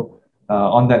So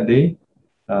on that day,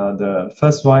 the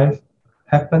first wife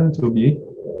happened to be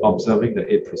observing the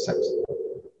 8 precepts.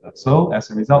 So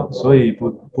as a result, 所以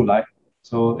不来。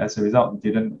So as a result,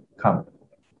 didn't come.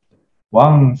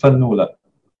 王愤怒了。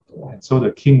So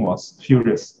the king was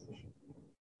furious.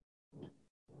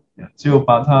 就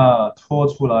把他拖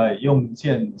出来用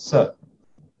箭射。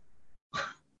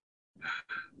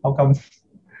How come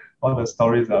all the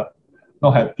stories are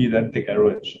not happy, then take arrow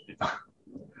and shoot it?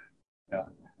 Yeah.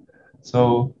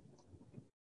 So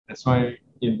that's why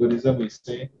in Buddhism we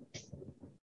say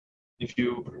if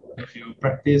you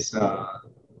practice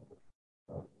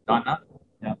dana,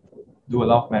 do a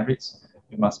lot of merits,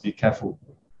 you must be careful.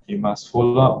 You must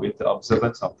follow up with the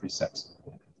observance of precepts.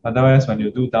 Otherwise, when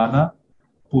you do dana,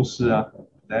 布施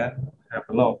then have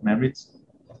a lot of merits,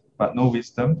 but no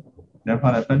wisdom. Then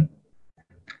what happens?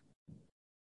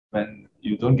 When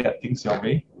you don't get things your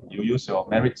way, you use your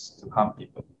merits to harm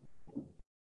people.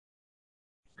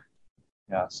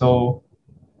 Yeah, so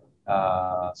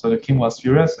the king was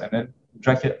furious and then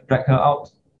drag her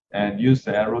out and used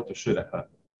the arrow to shoot at her.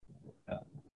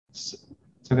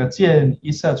 这个箭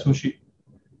一射出去，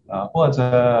或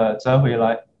者折回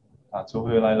来，折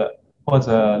回来了，或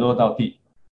者落到地，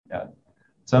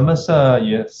怎么射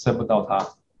也射不到他。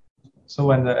So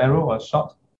when the arrow was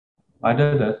shot,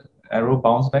 either the arrow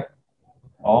bounced back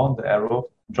or the arrow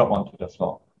dropped onto the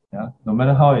floor. Yeah, no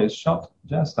matter how it's shot,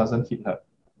 just doesn't hit her.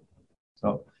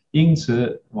 So 因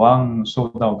此王受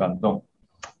到感动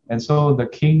 ，and so the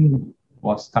king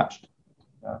was touched,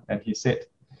 and he said,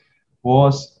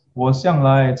 我向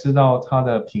来知道他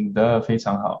的品德非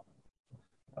常好，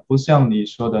不像你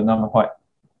说的那么坏。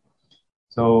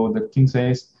So the king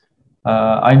says,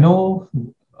 I know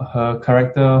her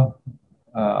character.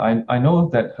 I know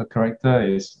that her character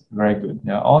is very good.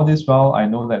 Yeah, all this while I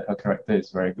know that her character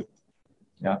is very good.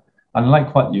 Yeah,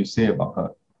 unlike what you say about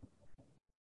her.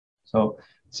 So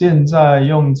现在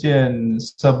用箭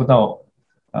射不到，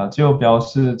就表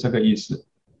示这个意思。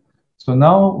So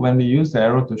now when we use the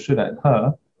arrow to shoot at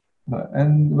her,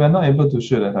 and we're not able to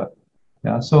shoot at her.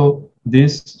 Yeah, so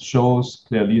this shows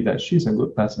clearly that she's a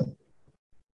good person.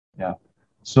 Yeah,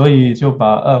 所以就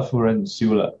把二夫人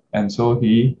休了 and so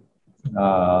he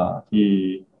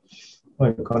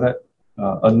what do you call that?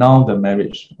 Annulled the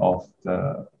marriage of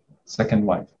the second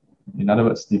wife. In other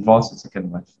words, divorced the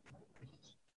second wife.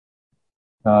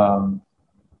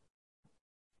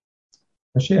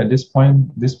 Actually, at this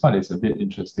point, this part is a bit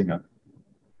interesting.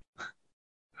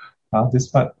 This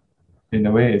part, in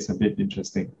a way, is a bit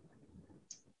interesting.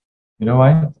 You know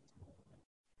why?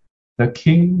 The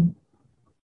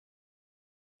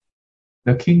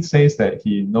king says that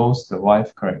he knows the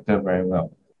wife character very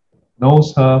well,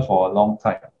 knows her for a long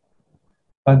time.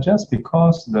 But just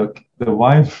because the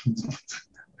wife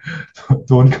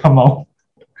don't come out,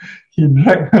 he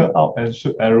drag her out and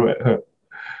shoot arrow at her.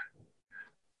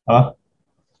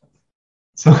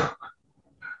 So,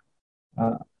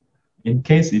 in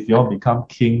case if you all become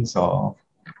kings or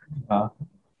the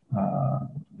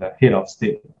head of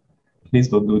state, please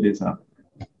don't do this.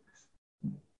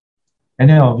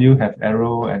 Any of you have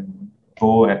arrow and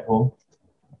bow at home?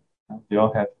 Do you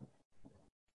all have?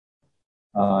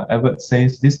 Edward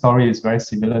says this story is very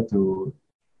similar to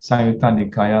Samyutta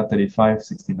Nikaya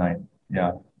 3569.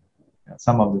 Yeah.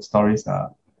 Some of the stories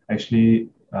are actually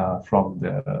from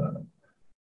the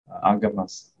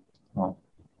Agamas. Oh.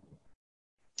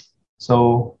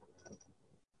 So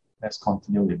let's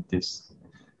continue with this.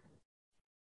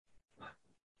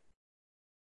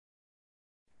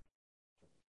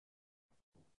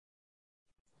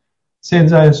 So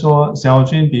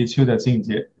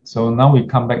now we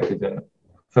come back to the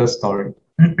first story.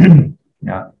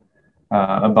 Yeah.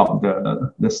 About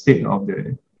the state of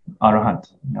the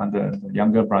Arahant, the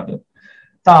younger brother.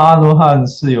 大阿罗汉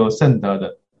是有圣德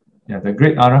的. Yeah, the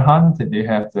great Arahant, they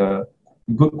have the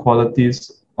good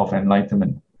qualities of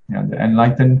enlightenment. Yeah, the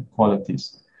enlightened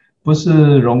qualities. 不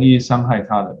是容易伤害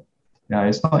他的. Yeah,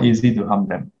 it's not easy to harm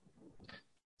them.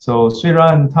 So 虽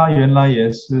然他原来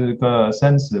也是个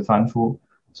生死凡夫,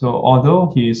 so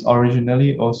although he is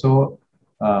originally also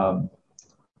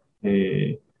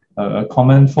a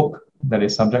common folk that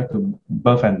is subject to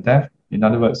birth and death, in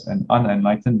other words, an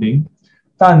unenlightened being.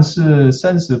 但是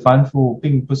生死凡夫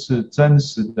并不是真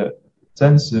实的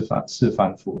真实是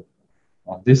凡夫。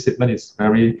This statement is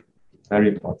very,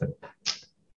 very important.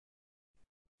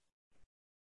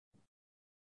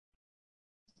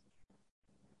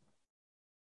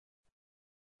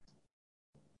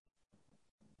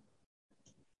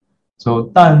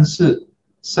 So 但是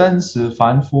生死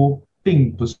凡夫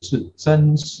并不是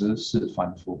真实是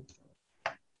凡夫。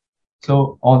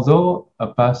So although a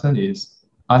person is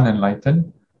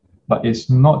unenlightened, but is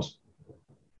not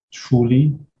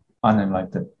truly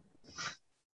unenlightened.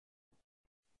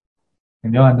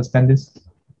 Can you understand this?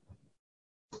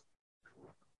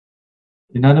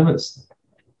 In other words,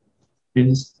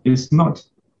 it's not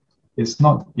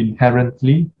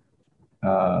inherently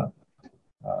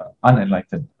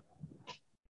unenlightened.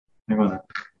 Hang on.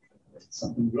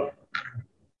 Something wrong.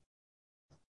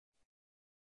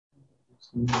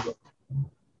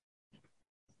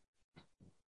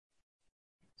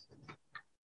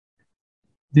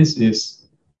 This is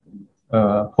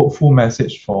a hopeful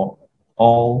message for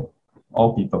all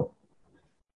people.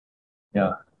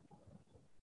 Yeah.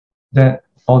 That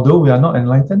although we are not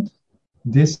enlightened,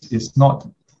 this is not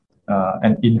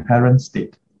an inherent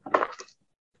state.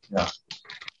 Yeah.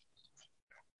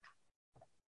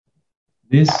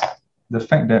 The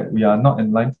fact that we are not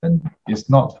enlightened is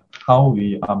not how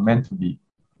we are meant to be.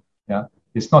 Yeah.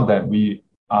 It's not that we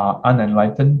are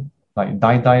unenlightened, like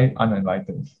die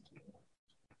unenlightened.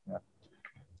 Yeah.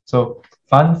 So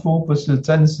凡夫不是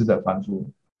真实的凡夫.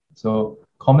 So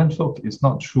common folk is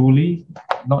not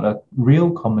a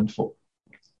real common folk.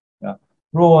 Yeah.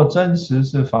 若真实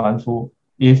是凡夫,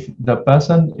 if the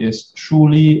person is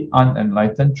truly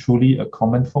unenlightened, truly a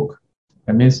common folk,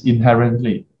 that means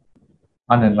inherently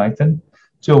unenlightened,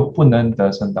 就不能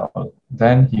得圣道了.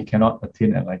 Then he cannot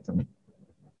attain enlightenment.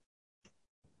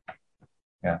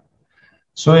 Yeah.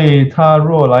 所以他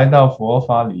若来到佛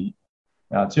法里,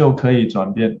 就可以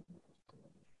转变.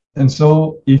 And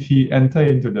so if he enter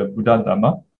into the Buddha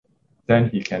Dhamma, then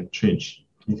he can change,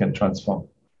 he can transform.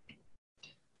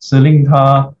 使令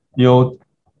他由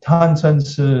贪嗔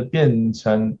痴变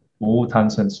成无贪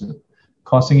嗔痴,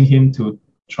 causing him to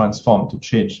transform, to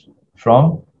change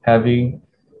from having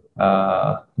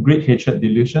great hatred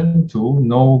delusion to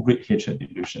no great hatred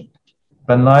delusion.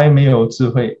 本来没有智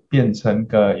慧变成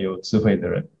个有智慧的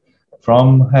人.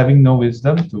 From having no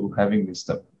wisdom to having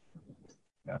wisdom.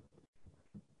 Yeah.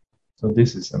 So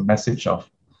this is a message of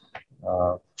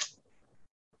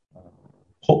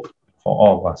hope for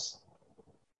all of us.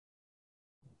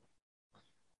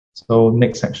 So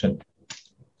next section.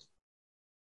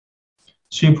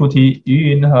 须菩提，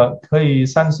于云何可以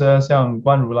32相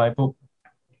观如来不？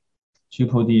须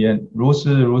菩提言：如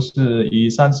是如是，以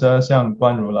32相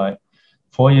观如来。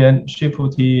佛言：须菩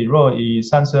提，若以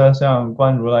32相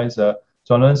观如来者，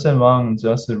转轮圣王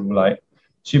则是如来。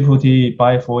须菩提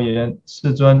白佛言：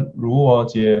世尊，如我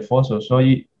解佛所说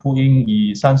义，不应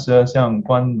以32相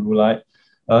观如来。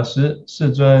尔时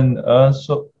世尊而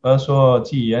说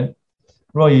偈言：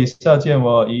若以色见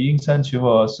我，以音声取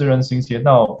我，世人行邪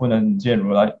道，不能见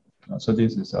如来。So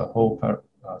this is a whole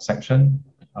section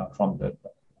from the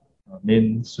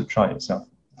main sutra itself.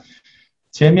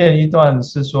 前面一段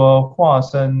是说化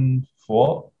身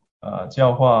佛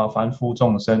教化凡夫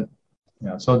众生。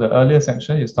Yeah, so the earlier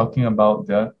section is talking about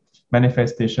the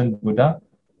manifestation Buddha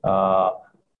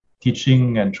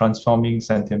teaching and transforming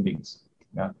sentient beings.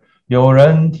 Yeah. 有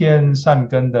人天善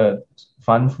根的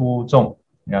凡夫众。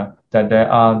Yeah, that there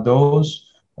are those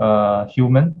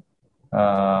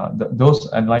those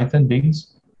enlightened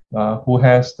beings who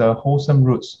has the wholesome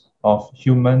roots of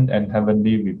human and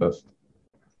heavenly rebirth.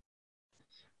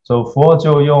 So 佛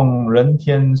就用人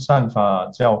天善法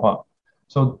教化。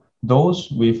So those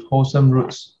with wholesome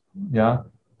roots, yeah,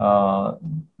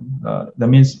 that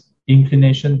means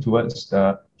inclination towards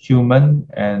the human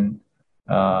and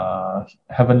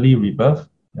heavenly rebirth.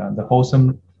 Yeah, the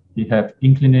wholesome, we have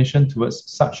inclination towards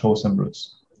such wholesome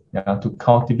roots. Yeah, to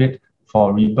cultivate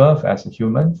for rebirth as a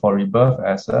human, for rebirth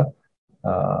as a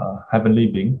heavenly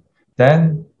being.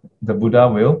 Then the Buddha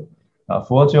will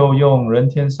佛就用人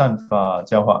天善法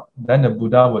教化。Then the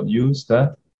Buddha would use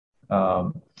the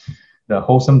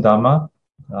wholesome dharma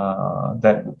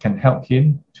that can help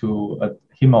him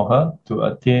or her to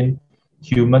attain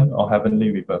human or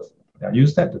heavenly rebirth. Yeah,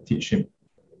 use that to teach him.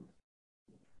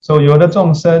 So 有的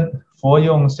众生佛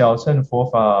用小乘佛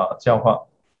法教化。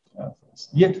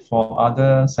Yet for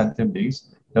other sentient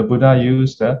beings, the Buddha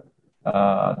used the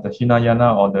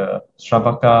Hinayana or the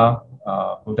Shravaka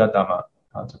Buddha Dhamma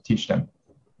to teach them.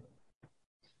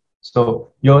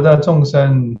 So 有的众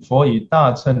生佛以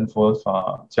大乘佛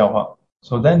法教化。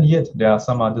So then yet there are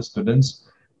some other students,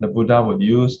 the Buddha would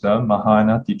use the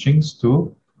Mahayana teachings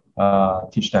to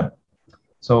teach them.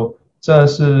 So 这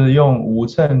是用无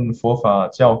乘佛法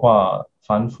教化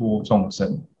凡夫众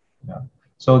生。Yeah.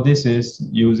 So this is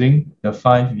using the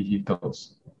 5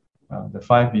 vehicles, the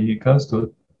 5 vehicles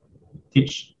to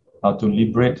teach, to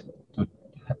liberate, to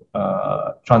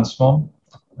transform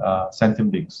sentient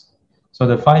beings. So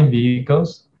the 5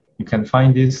 vehicles, you can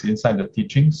find this inside the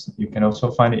teachings. You can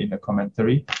also find it in the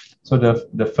commentary. So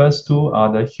the first 2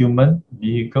 are the human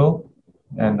vehicle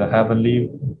and the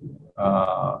heavenly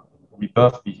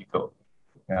rebirth vehicle.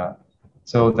 Yeah.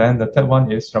 So then the third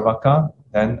one is Shravaka.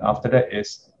 Then after that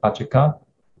is Pachika.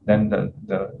 Then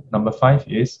the number 5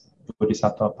 is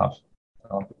Bodhisattva path,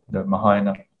 the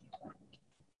Mahayana.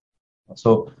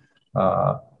 So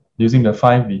using the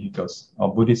 5 vehicles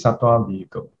or Bodhisattva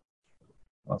vehicle.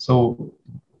 So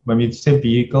when we say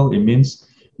vehicle, it means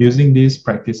using these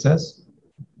practices,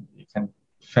 it can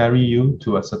ferry you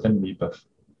to a certain rebirth,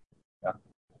 yeah,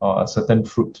 or a certain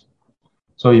fruit.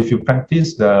 So if you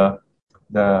practice do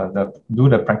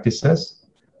the practices,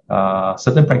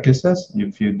 certain practices,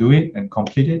 if you do it and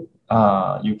complete it,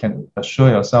 you can assure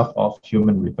yourself of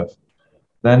human rebirth.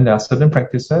 Then there are certain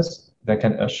practices that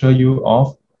can assure you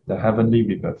of the heavenly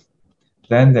rebirth.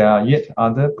 Then there are yet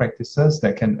other practices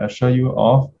that can assure you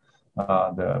of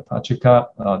the Pachika,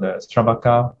 the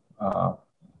Shravaka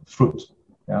fruit.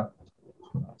 Yeah,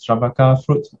 Shravaka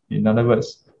fruit. In other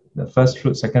words, the first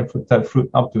fruit, second fruit, third fruit,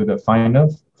 up to the final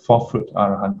 4th fruit,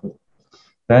 Arahanthood.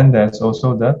 Then there's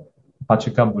also the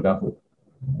Pachika Buddhahood,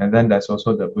 and then there's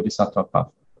also the Bodhisattva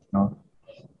path. No?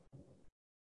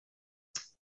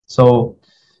 So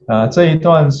这一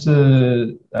段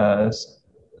是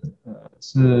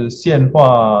现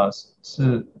化，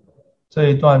这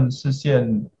一段是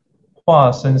现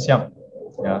化身相。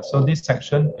Yeah, so this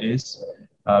section is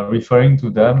referring to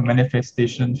the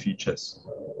manifestation features.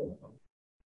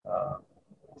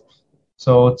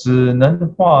 So 只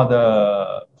能化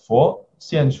的佛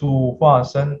现出化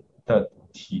身的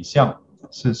体相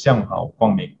是相好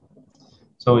光明。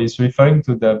So it's referring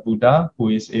to the Buddha who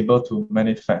is able to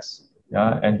manifest.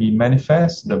 Yeah, and he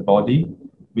manifests the body,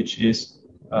 which is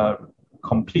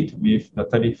complete with the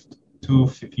 32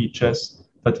 features,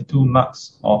 32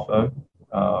 marks of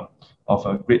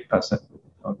a great person,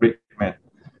 a great man.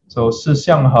 So 是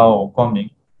相好光明,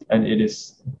 and it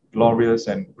is glorious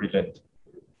and brilliant.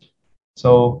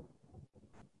 So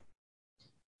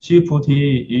须菩提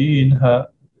于云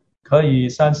何可以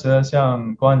32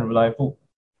相观如来不?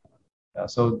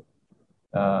 So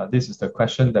this is the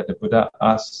question that the Buddha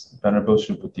asked Venerable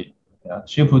Shubhuti. Yeah,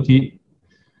 Shubhuti,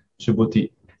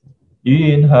 yu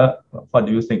yin he, what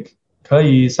do you think? 可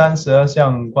以32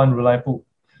相观如来不?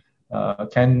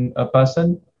 Can a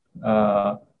person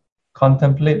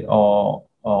contemplate or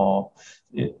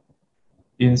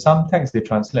in some texts they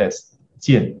translate as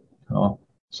见?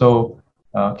 So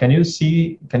can you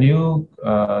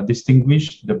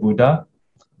distinguish the Buddha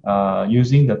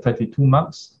using the 32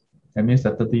 marks? That means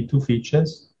the 32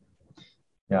 features.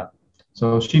 Yeah.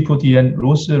 So 须菩提言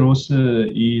如是如是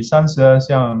以32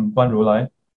相观如来.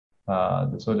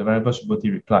 So the Venerable Shubhuti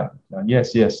replied,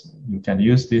 yes, you can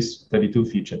use these 32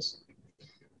 features.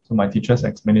 So my teacher's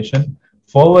explanation.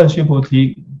 佛问须菩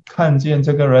提，看见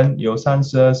这个人有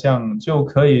32相，就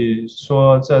可以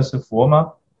说这是佛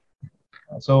吗?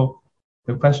 So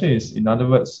the question is, in other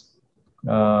words,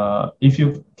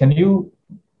 can you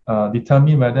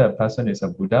determine whether a person is a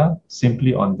Buddha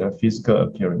simply on the physical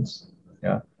appearance?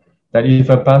 Yeah, that if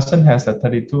a person has the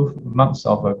 32 marks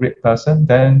of a great person,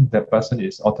 then that person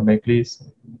is automatically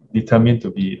determined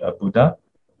to be a Buddha.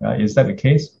 Is that the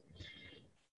case?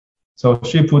 So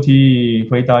Shri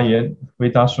回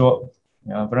答说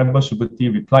Venerable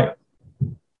Subhuti replied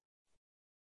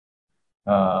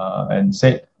and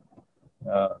said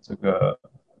这个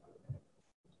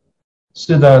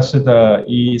是的，是的，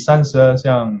以32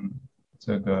相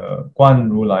这个观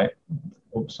如来。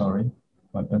Oh, sorry,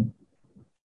 what happened?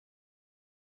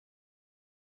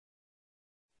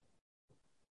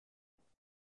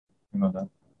 Hang on,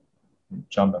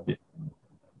 jump a bit.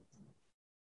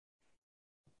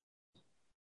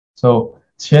 So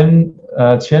前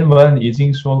文已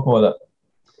经说过了，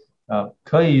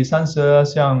可以32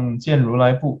相见如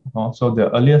来不？So the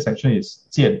earlier section is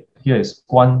见 ，here is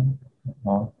观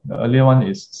，the earlier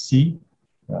one is see,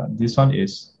 this one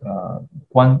is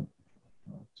观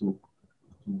to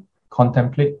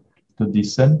contemplate, to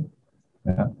discern.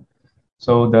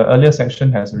 So the earlier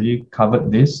section has already covered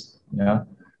this.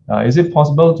 Is it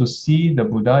possible to see the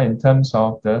Buddha in terms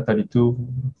of the 32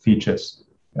 features?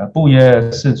 不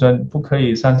也世尊，不可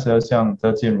以32相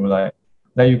得见如来。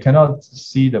That you cannot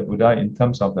see the Buddha in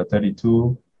terms of the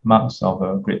 32 marks of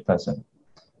a great person.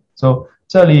 So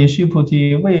这里须菩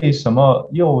提为什么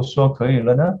又说可以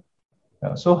了呢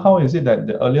？So how is it that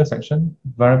the earlier section,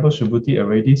 Venerable Subhuti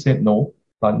already said no,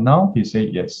 but now he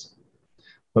said yes?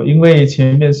 因为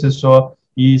前面是说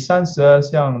以32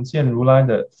相见如来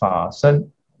的法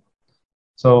身。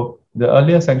So the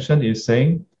earlier section is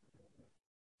saying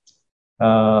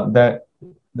that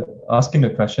asking the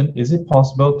question, is it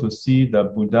possible to see the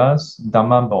Buddha's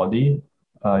Dhamma body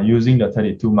using the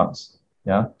 32 marks?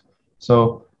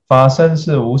 So 法身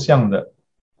是无相的。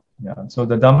So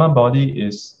the Dhamma body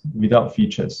is without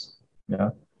features.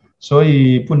 所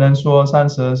以不能说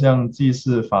32相即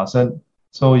是法身。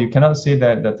So you cannot say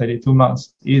that the 32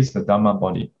 marks is the Dhamma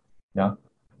body.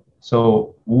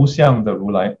 So 无相的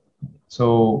如来。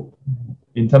So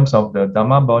in terms of the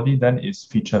Dhamma body, then it's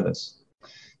featureless.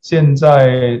 现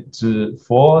在指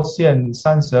佛现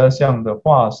32相的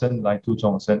化身来度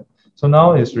众生。So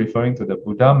now it's referring to the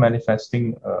Buddha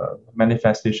manifesting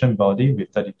manifestation body with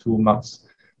 32 marks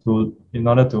in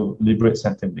order to liberate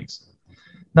sentient beings.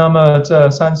 那么这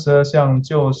32相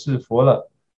就是佛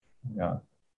了。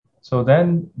So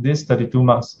then this 32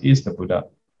 marks is the Buddha.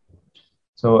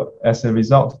 So as a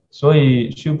result, 所以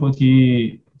须菩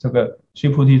提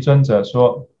尊者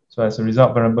说 so as a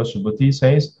result, Venerable Subhuti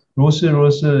says, 如是如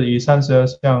是以32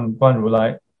相观如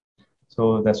来。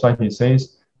So that's why he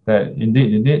says that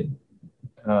indeed,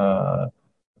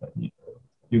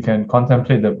 you can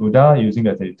contemplate the Buddha using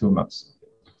the 32 marks.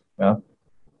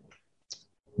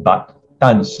 But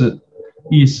但是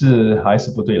意思还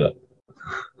是不对了。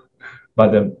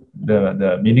But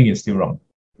the meaning is still wrong.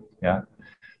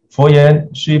 佛言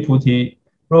须菩提，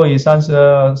若以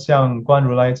32相观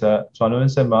如来者，转轮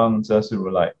圣王则是如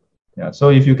来。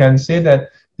So if you can say that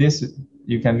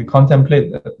you can contemplate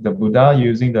the Buddha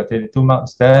using the 32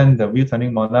 marks, then the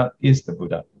returning monarch is the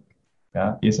Buddha.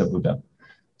 Is a Buddha.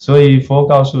 所以佛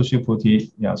告诉须菩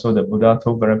提，so the Buddha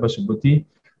told Venerable Subhuti,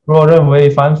 若认为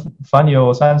凡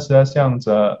有32相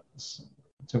者，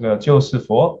这个就是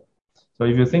佛。So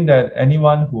if you think that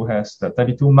anyone who has the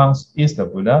 32 marks is the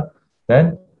Buddha,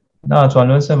 then 那转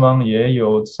轮圣王也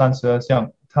有32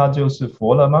相，他就是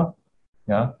佛了吗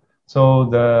？So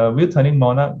the returning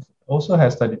monarch also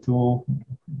has 32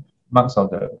 marks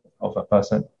of a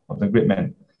person, of the great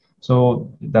man.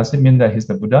 So does it mean that he's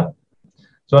the Buddha?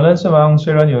 转轮圣王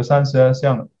虽然有32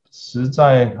相，实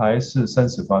在还是生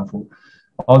死凡夫。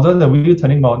Although the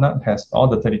returning monarch has all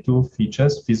the 32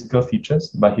 features, physical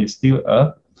features, but he's still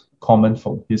a common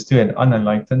folk. He's still an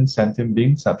unenlightened sentient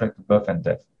being subject to birth and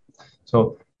death.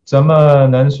 So 怎么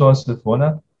能说是佛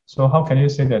呢？ So how can you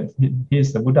say that he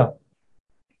is the Buddha?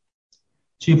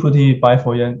 须菩提白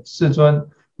佛言：世尊，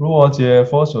如我解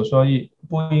佛所说义，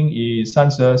不应以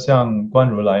32相观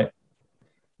如来。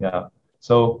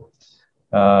So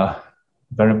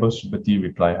Venerable Subhuti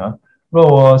replied, 若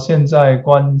我现在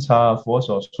观察佛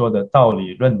所说的道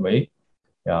理，认为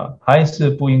还是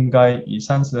不应该以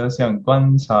32相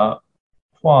观察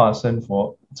化身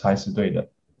佛才是对的。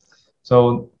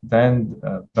So then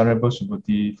Venerable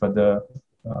Subhuti further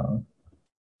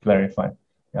clarified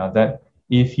that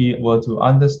if he were to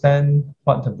understand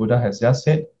what the Buddha has just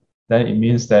said, then it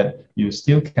means that you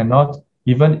still cannot,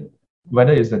 even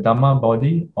whether it's the Dhamma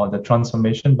body or the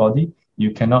transformation body,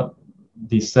 you cannot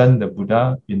discern the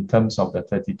Buddha in terms of the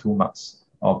 32 marks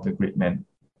of the great man.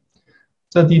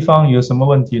 这地方有什么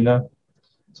问题呢？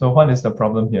 So what is the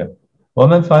problem here? 我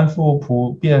们凡夫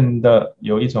普遍的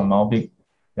有一种毛病。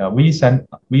We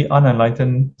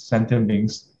unenlightened sentient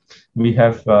beings, we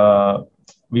have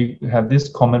this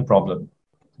common problem.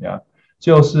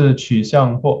 就是取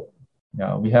相惑。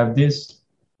We have this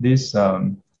this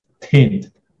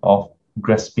taint of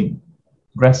grasping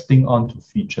onto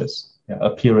features,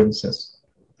 appearances.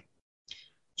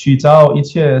 取照一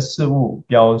切事物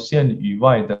表现于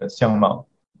外的相貌。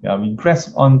We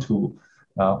grasp onto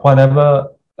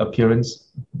whatever appearance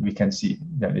we can see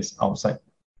that is outside.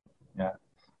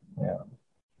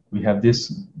 We have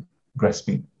this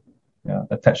grasping,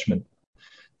 attachment.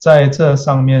 在这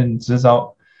上面执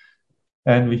着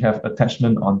and we have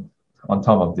attachment on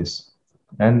top of this.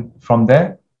 And from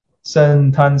there,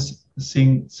 生贪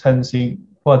心、嗔心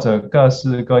或者各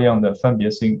式各样的分别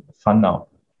心烦恼。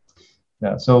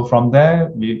So from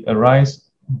there, we arise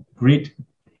greed,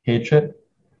 hatred,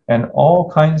 and all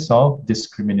kinds of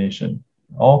discrimination,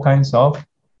 all kinds of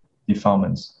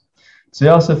defilements. 只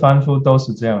要是凡夫都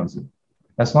是这样子。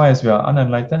As long as we are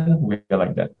unenlightened, we are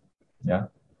like that.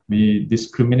 We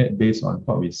discriminate based on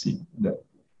what we see, the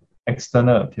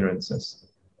external appearances.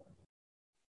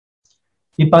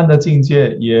 一般的境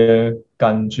界也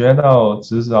感觉到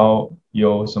执着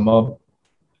有什么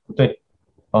不对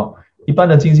一般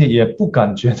的境界也不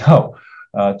感觉到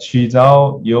取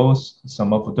着有什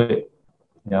么不对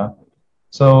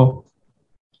So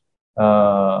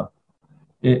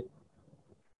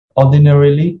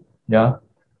ordinarily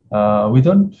we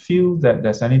don't feel that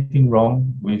there's anything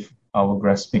wrong with our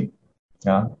grasping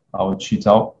our 取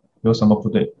着有什么不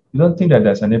对 We don't think that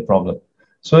there's any problem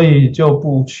所以就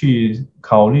不去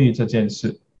考虑这件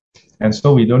事 And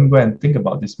so we don't go and think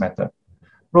about this matter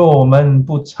若我们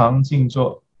不常静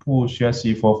坐不学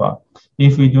习佛法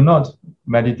If we do not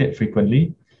meditate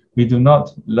frequently We do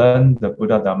not learn the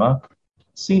Buddha Dharma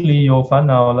心里有烦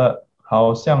恼了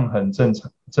好像很正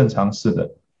常似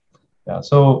的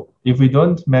So if we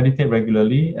don't meditate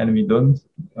regularly and we don't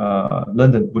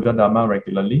learn the Buddha Dharma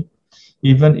regularly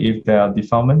Even if there are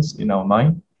defilements in our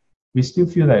mind We still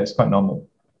feel that it's quite normal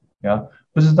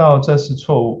不知道这是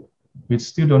错误 We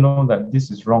still don't know that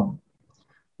this is wrong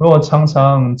若常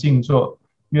常静坐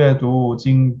阅读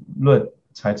经论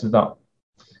才知道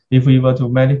If we were to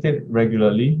meditate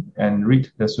regularly and read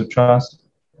the sutras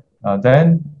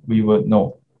then we would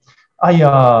know 哎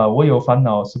呀我有烦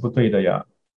恼是不对的呀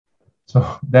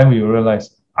So then we realize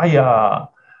哎呀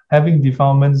having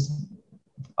defilements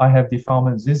I have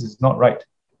defilements this is not right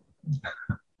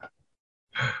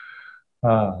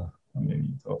阿弥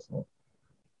陀佛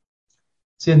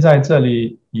现在这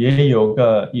里也有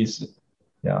个意思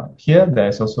Here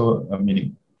there is also a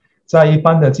meaning 在一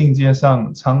般的境界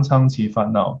上常常起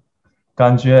烦恼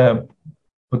感觉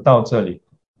不到这里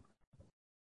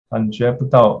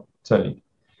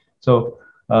So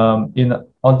in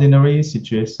ordinary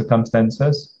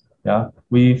circumstances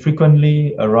we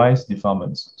frequently arise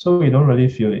defilements so we don't really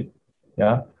feel it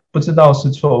不知道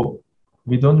是错误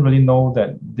We don't really know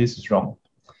that this is wrong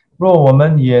若我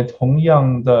们也同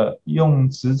样的用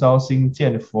执着心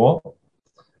见佛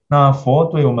那佛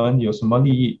对我们有什么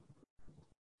利益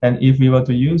And if we were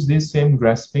to use this same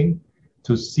grasping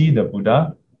to see the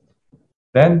Buddha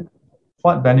then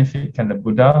what benefit can the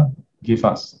Buddha give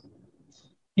us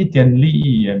一点利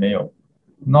益也没有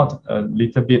Not a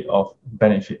little bit of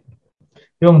benefit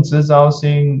用执着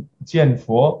心见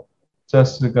佛这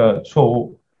是个错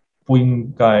误不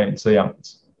应该这样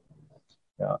子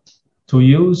To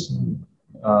use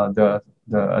the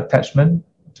attachment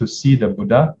to see the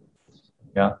Buddha,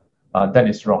 that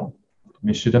is wrong.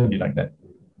 We shouldn't be like that.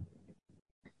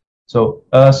 So,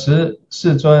 时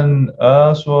世尊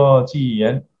而说偈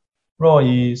言，若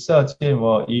以色见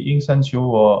我，以音声求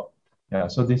我。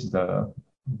So this is the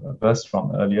verse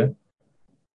from earlier.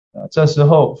 这时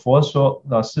候佛说，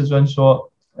世尊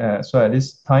说，so at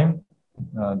this time,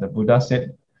 the Buddha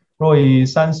said. 若以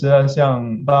32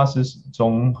相80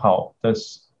种好的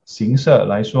形色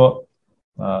来说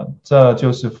这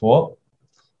就是佛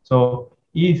So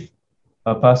if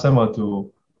a person were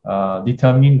to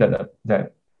determine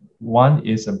that one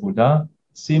is a Buddha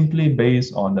simply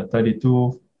based on the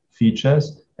 32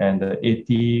 features and the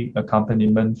 80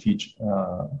 accompaniment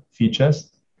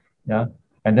features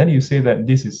and then you say that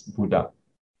this is Buddha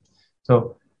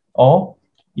So or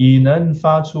以能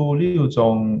发出6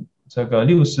种这个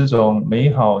60种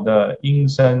美好的音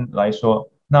声来说，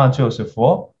那就是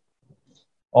佛。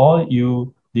Or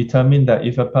you determine that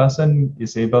if a person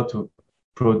is able to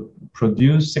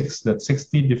produce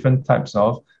 60 different types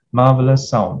of marvelous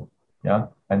sound,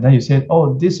 and then you say,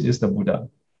 oh, this is the Buddha.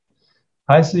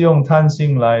 还是用贪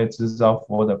心来执着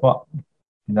佛的话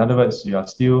In other words, you are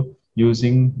still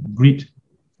using greed,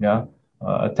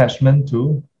 attachment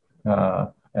to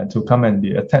come and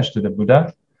be attached to the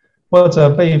Buddha. 或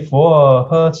者被佛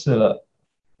呵斥了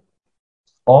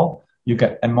or you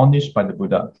get admonished by the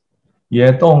Buddha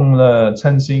也动了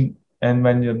嗔心 And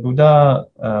when the Buddha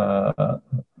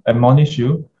admonish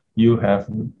you, you have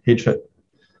hatred.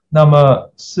 那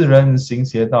么世人行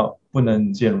邪道，不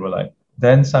能见如来。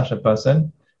Then such a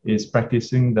person is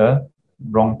practicing the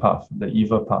wrong path, the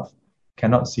evil path,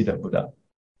 cannot see the Buddha.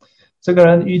 这个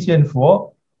人遇见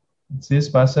佛 this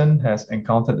person has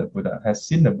encountered the Buddha, has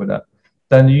seen the Buddha.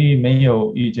 等于没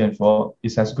有遇见佛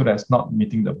is as good as not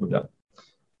meeting the Buddha.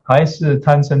 还是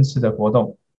贪嗔痴的活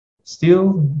动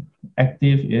still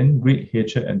active in greed,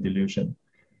 hatred, and delusion.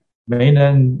 没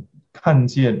能看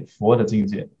见佛的境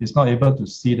界 is not able to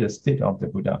see the state of the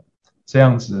Buddha. 这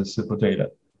样子是不对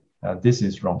的。This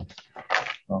is wrong.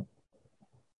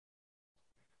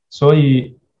 所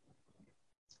以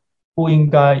不应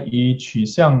该以取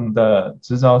向的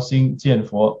执着心见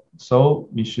佛 So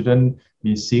we shouldn't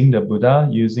be seeing the Buddha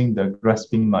using the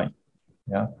grasping mind.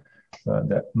 Yeah,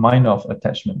 the mind of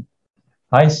attachment.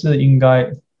 还是应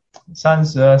该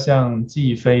32相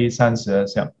即非32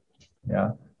相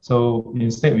Yeah. So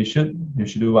instead you should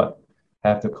do what?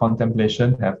 Have the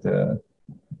contemplation, have the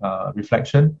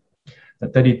reflection. The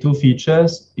 32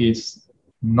 features is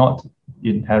not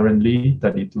inherently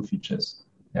 32 features.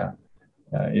 Yeah.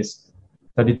 It's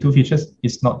 32 features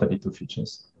is not 32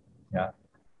 features. Yeah.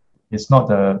 It's not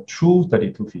the true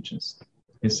 32 features.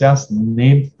 It's just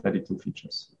named 32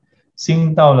 features.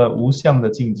 心到了无相的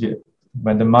境界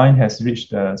when the mind has reached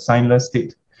the signless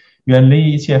state, 远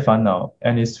离一切烦恼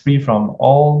and is free from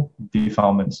all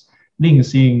defilements, 令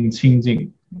心清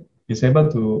净 is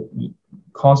able to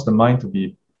cause the mind to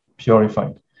be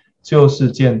purified, 就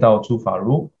是见到诸法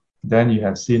如 then you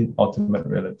have seen ultimate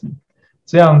reality.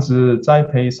 这样子栽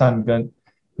培善根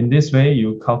in this way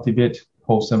you cultivate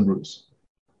wholesome roots.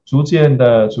 逐渐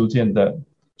的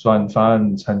转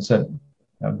凡成圣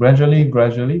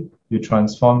gradually you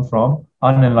transform from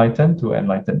unenlightened to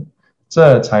enlightened.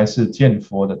 这才是见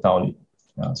佛的道理。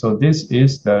So this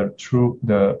is the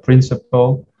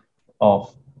principle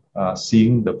of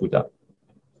seeing the Buddha.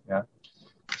 Yeah.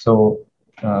 So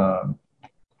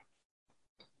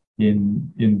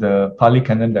in the Pali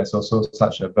Canon, there's also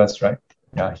such a verse, right?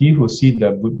 Yeah. He who sees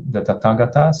the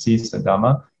Tathagata sees the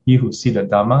Dhamma. He who sees the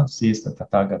Dhamma sees the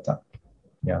Tathagata.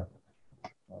 Yeah.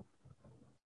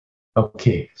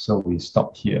 Okay, so we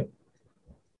stop here.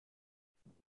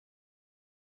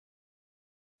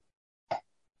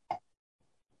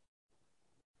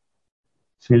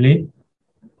 Philip?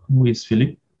 Who is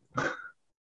Philip?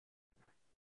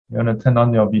 You want to turn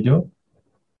on your video?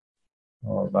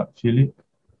 Oh, but Philip?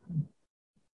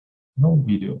 No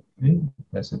video. Okay,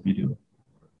 there's a video.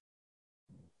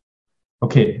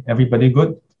 Okay, everybody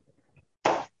good?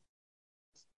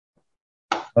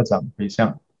 合掌回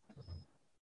向，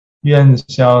愿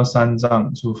消三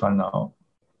障诸烦恼，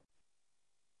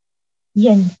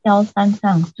愿消三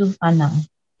障诸烦恼，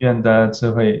愿得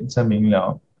智慧真明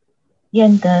了，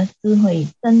愿得智慧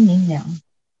真明了，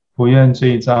普愿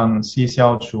罪障悉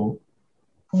消除，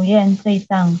普愿罪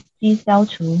障悉消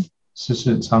除，世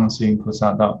世常行菩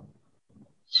萨道。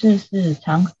世世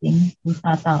常行菩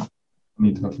萨道。阿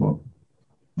弥陀佛。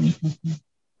阿弥陀佛。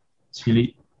起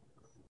立。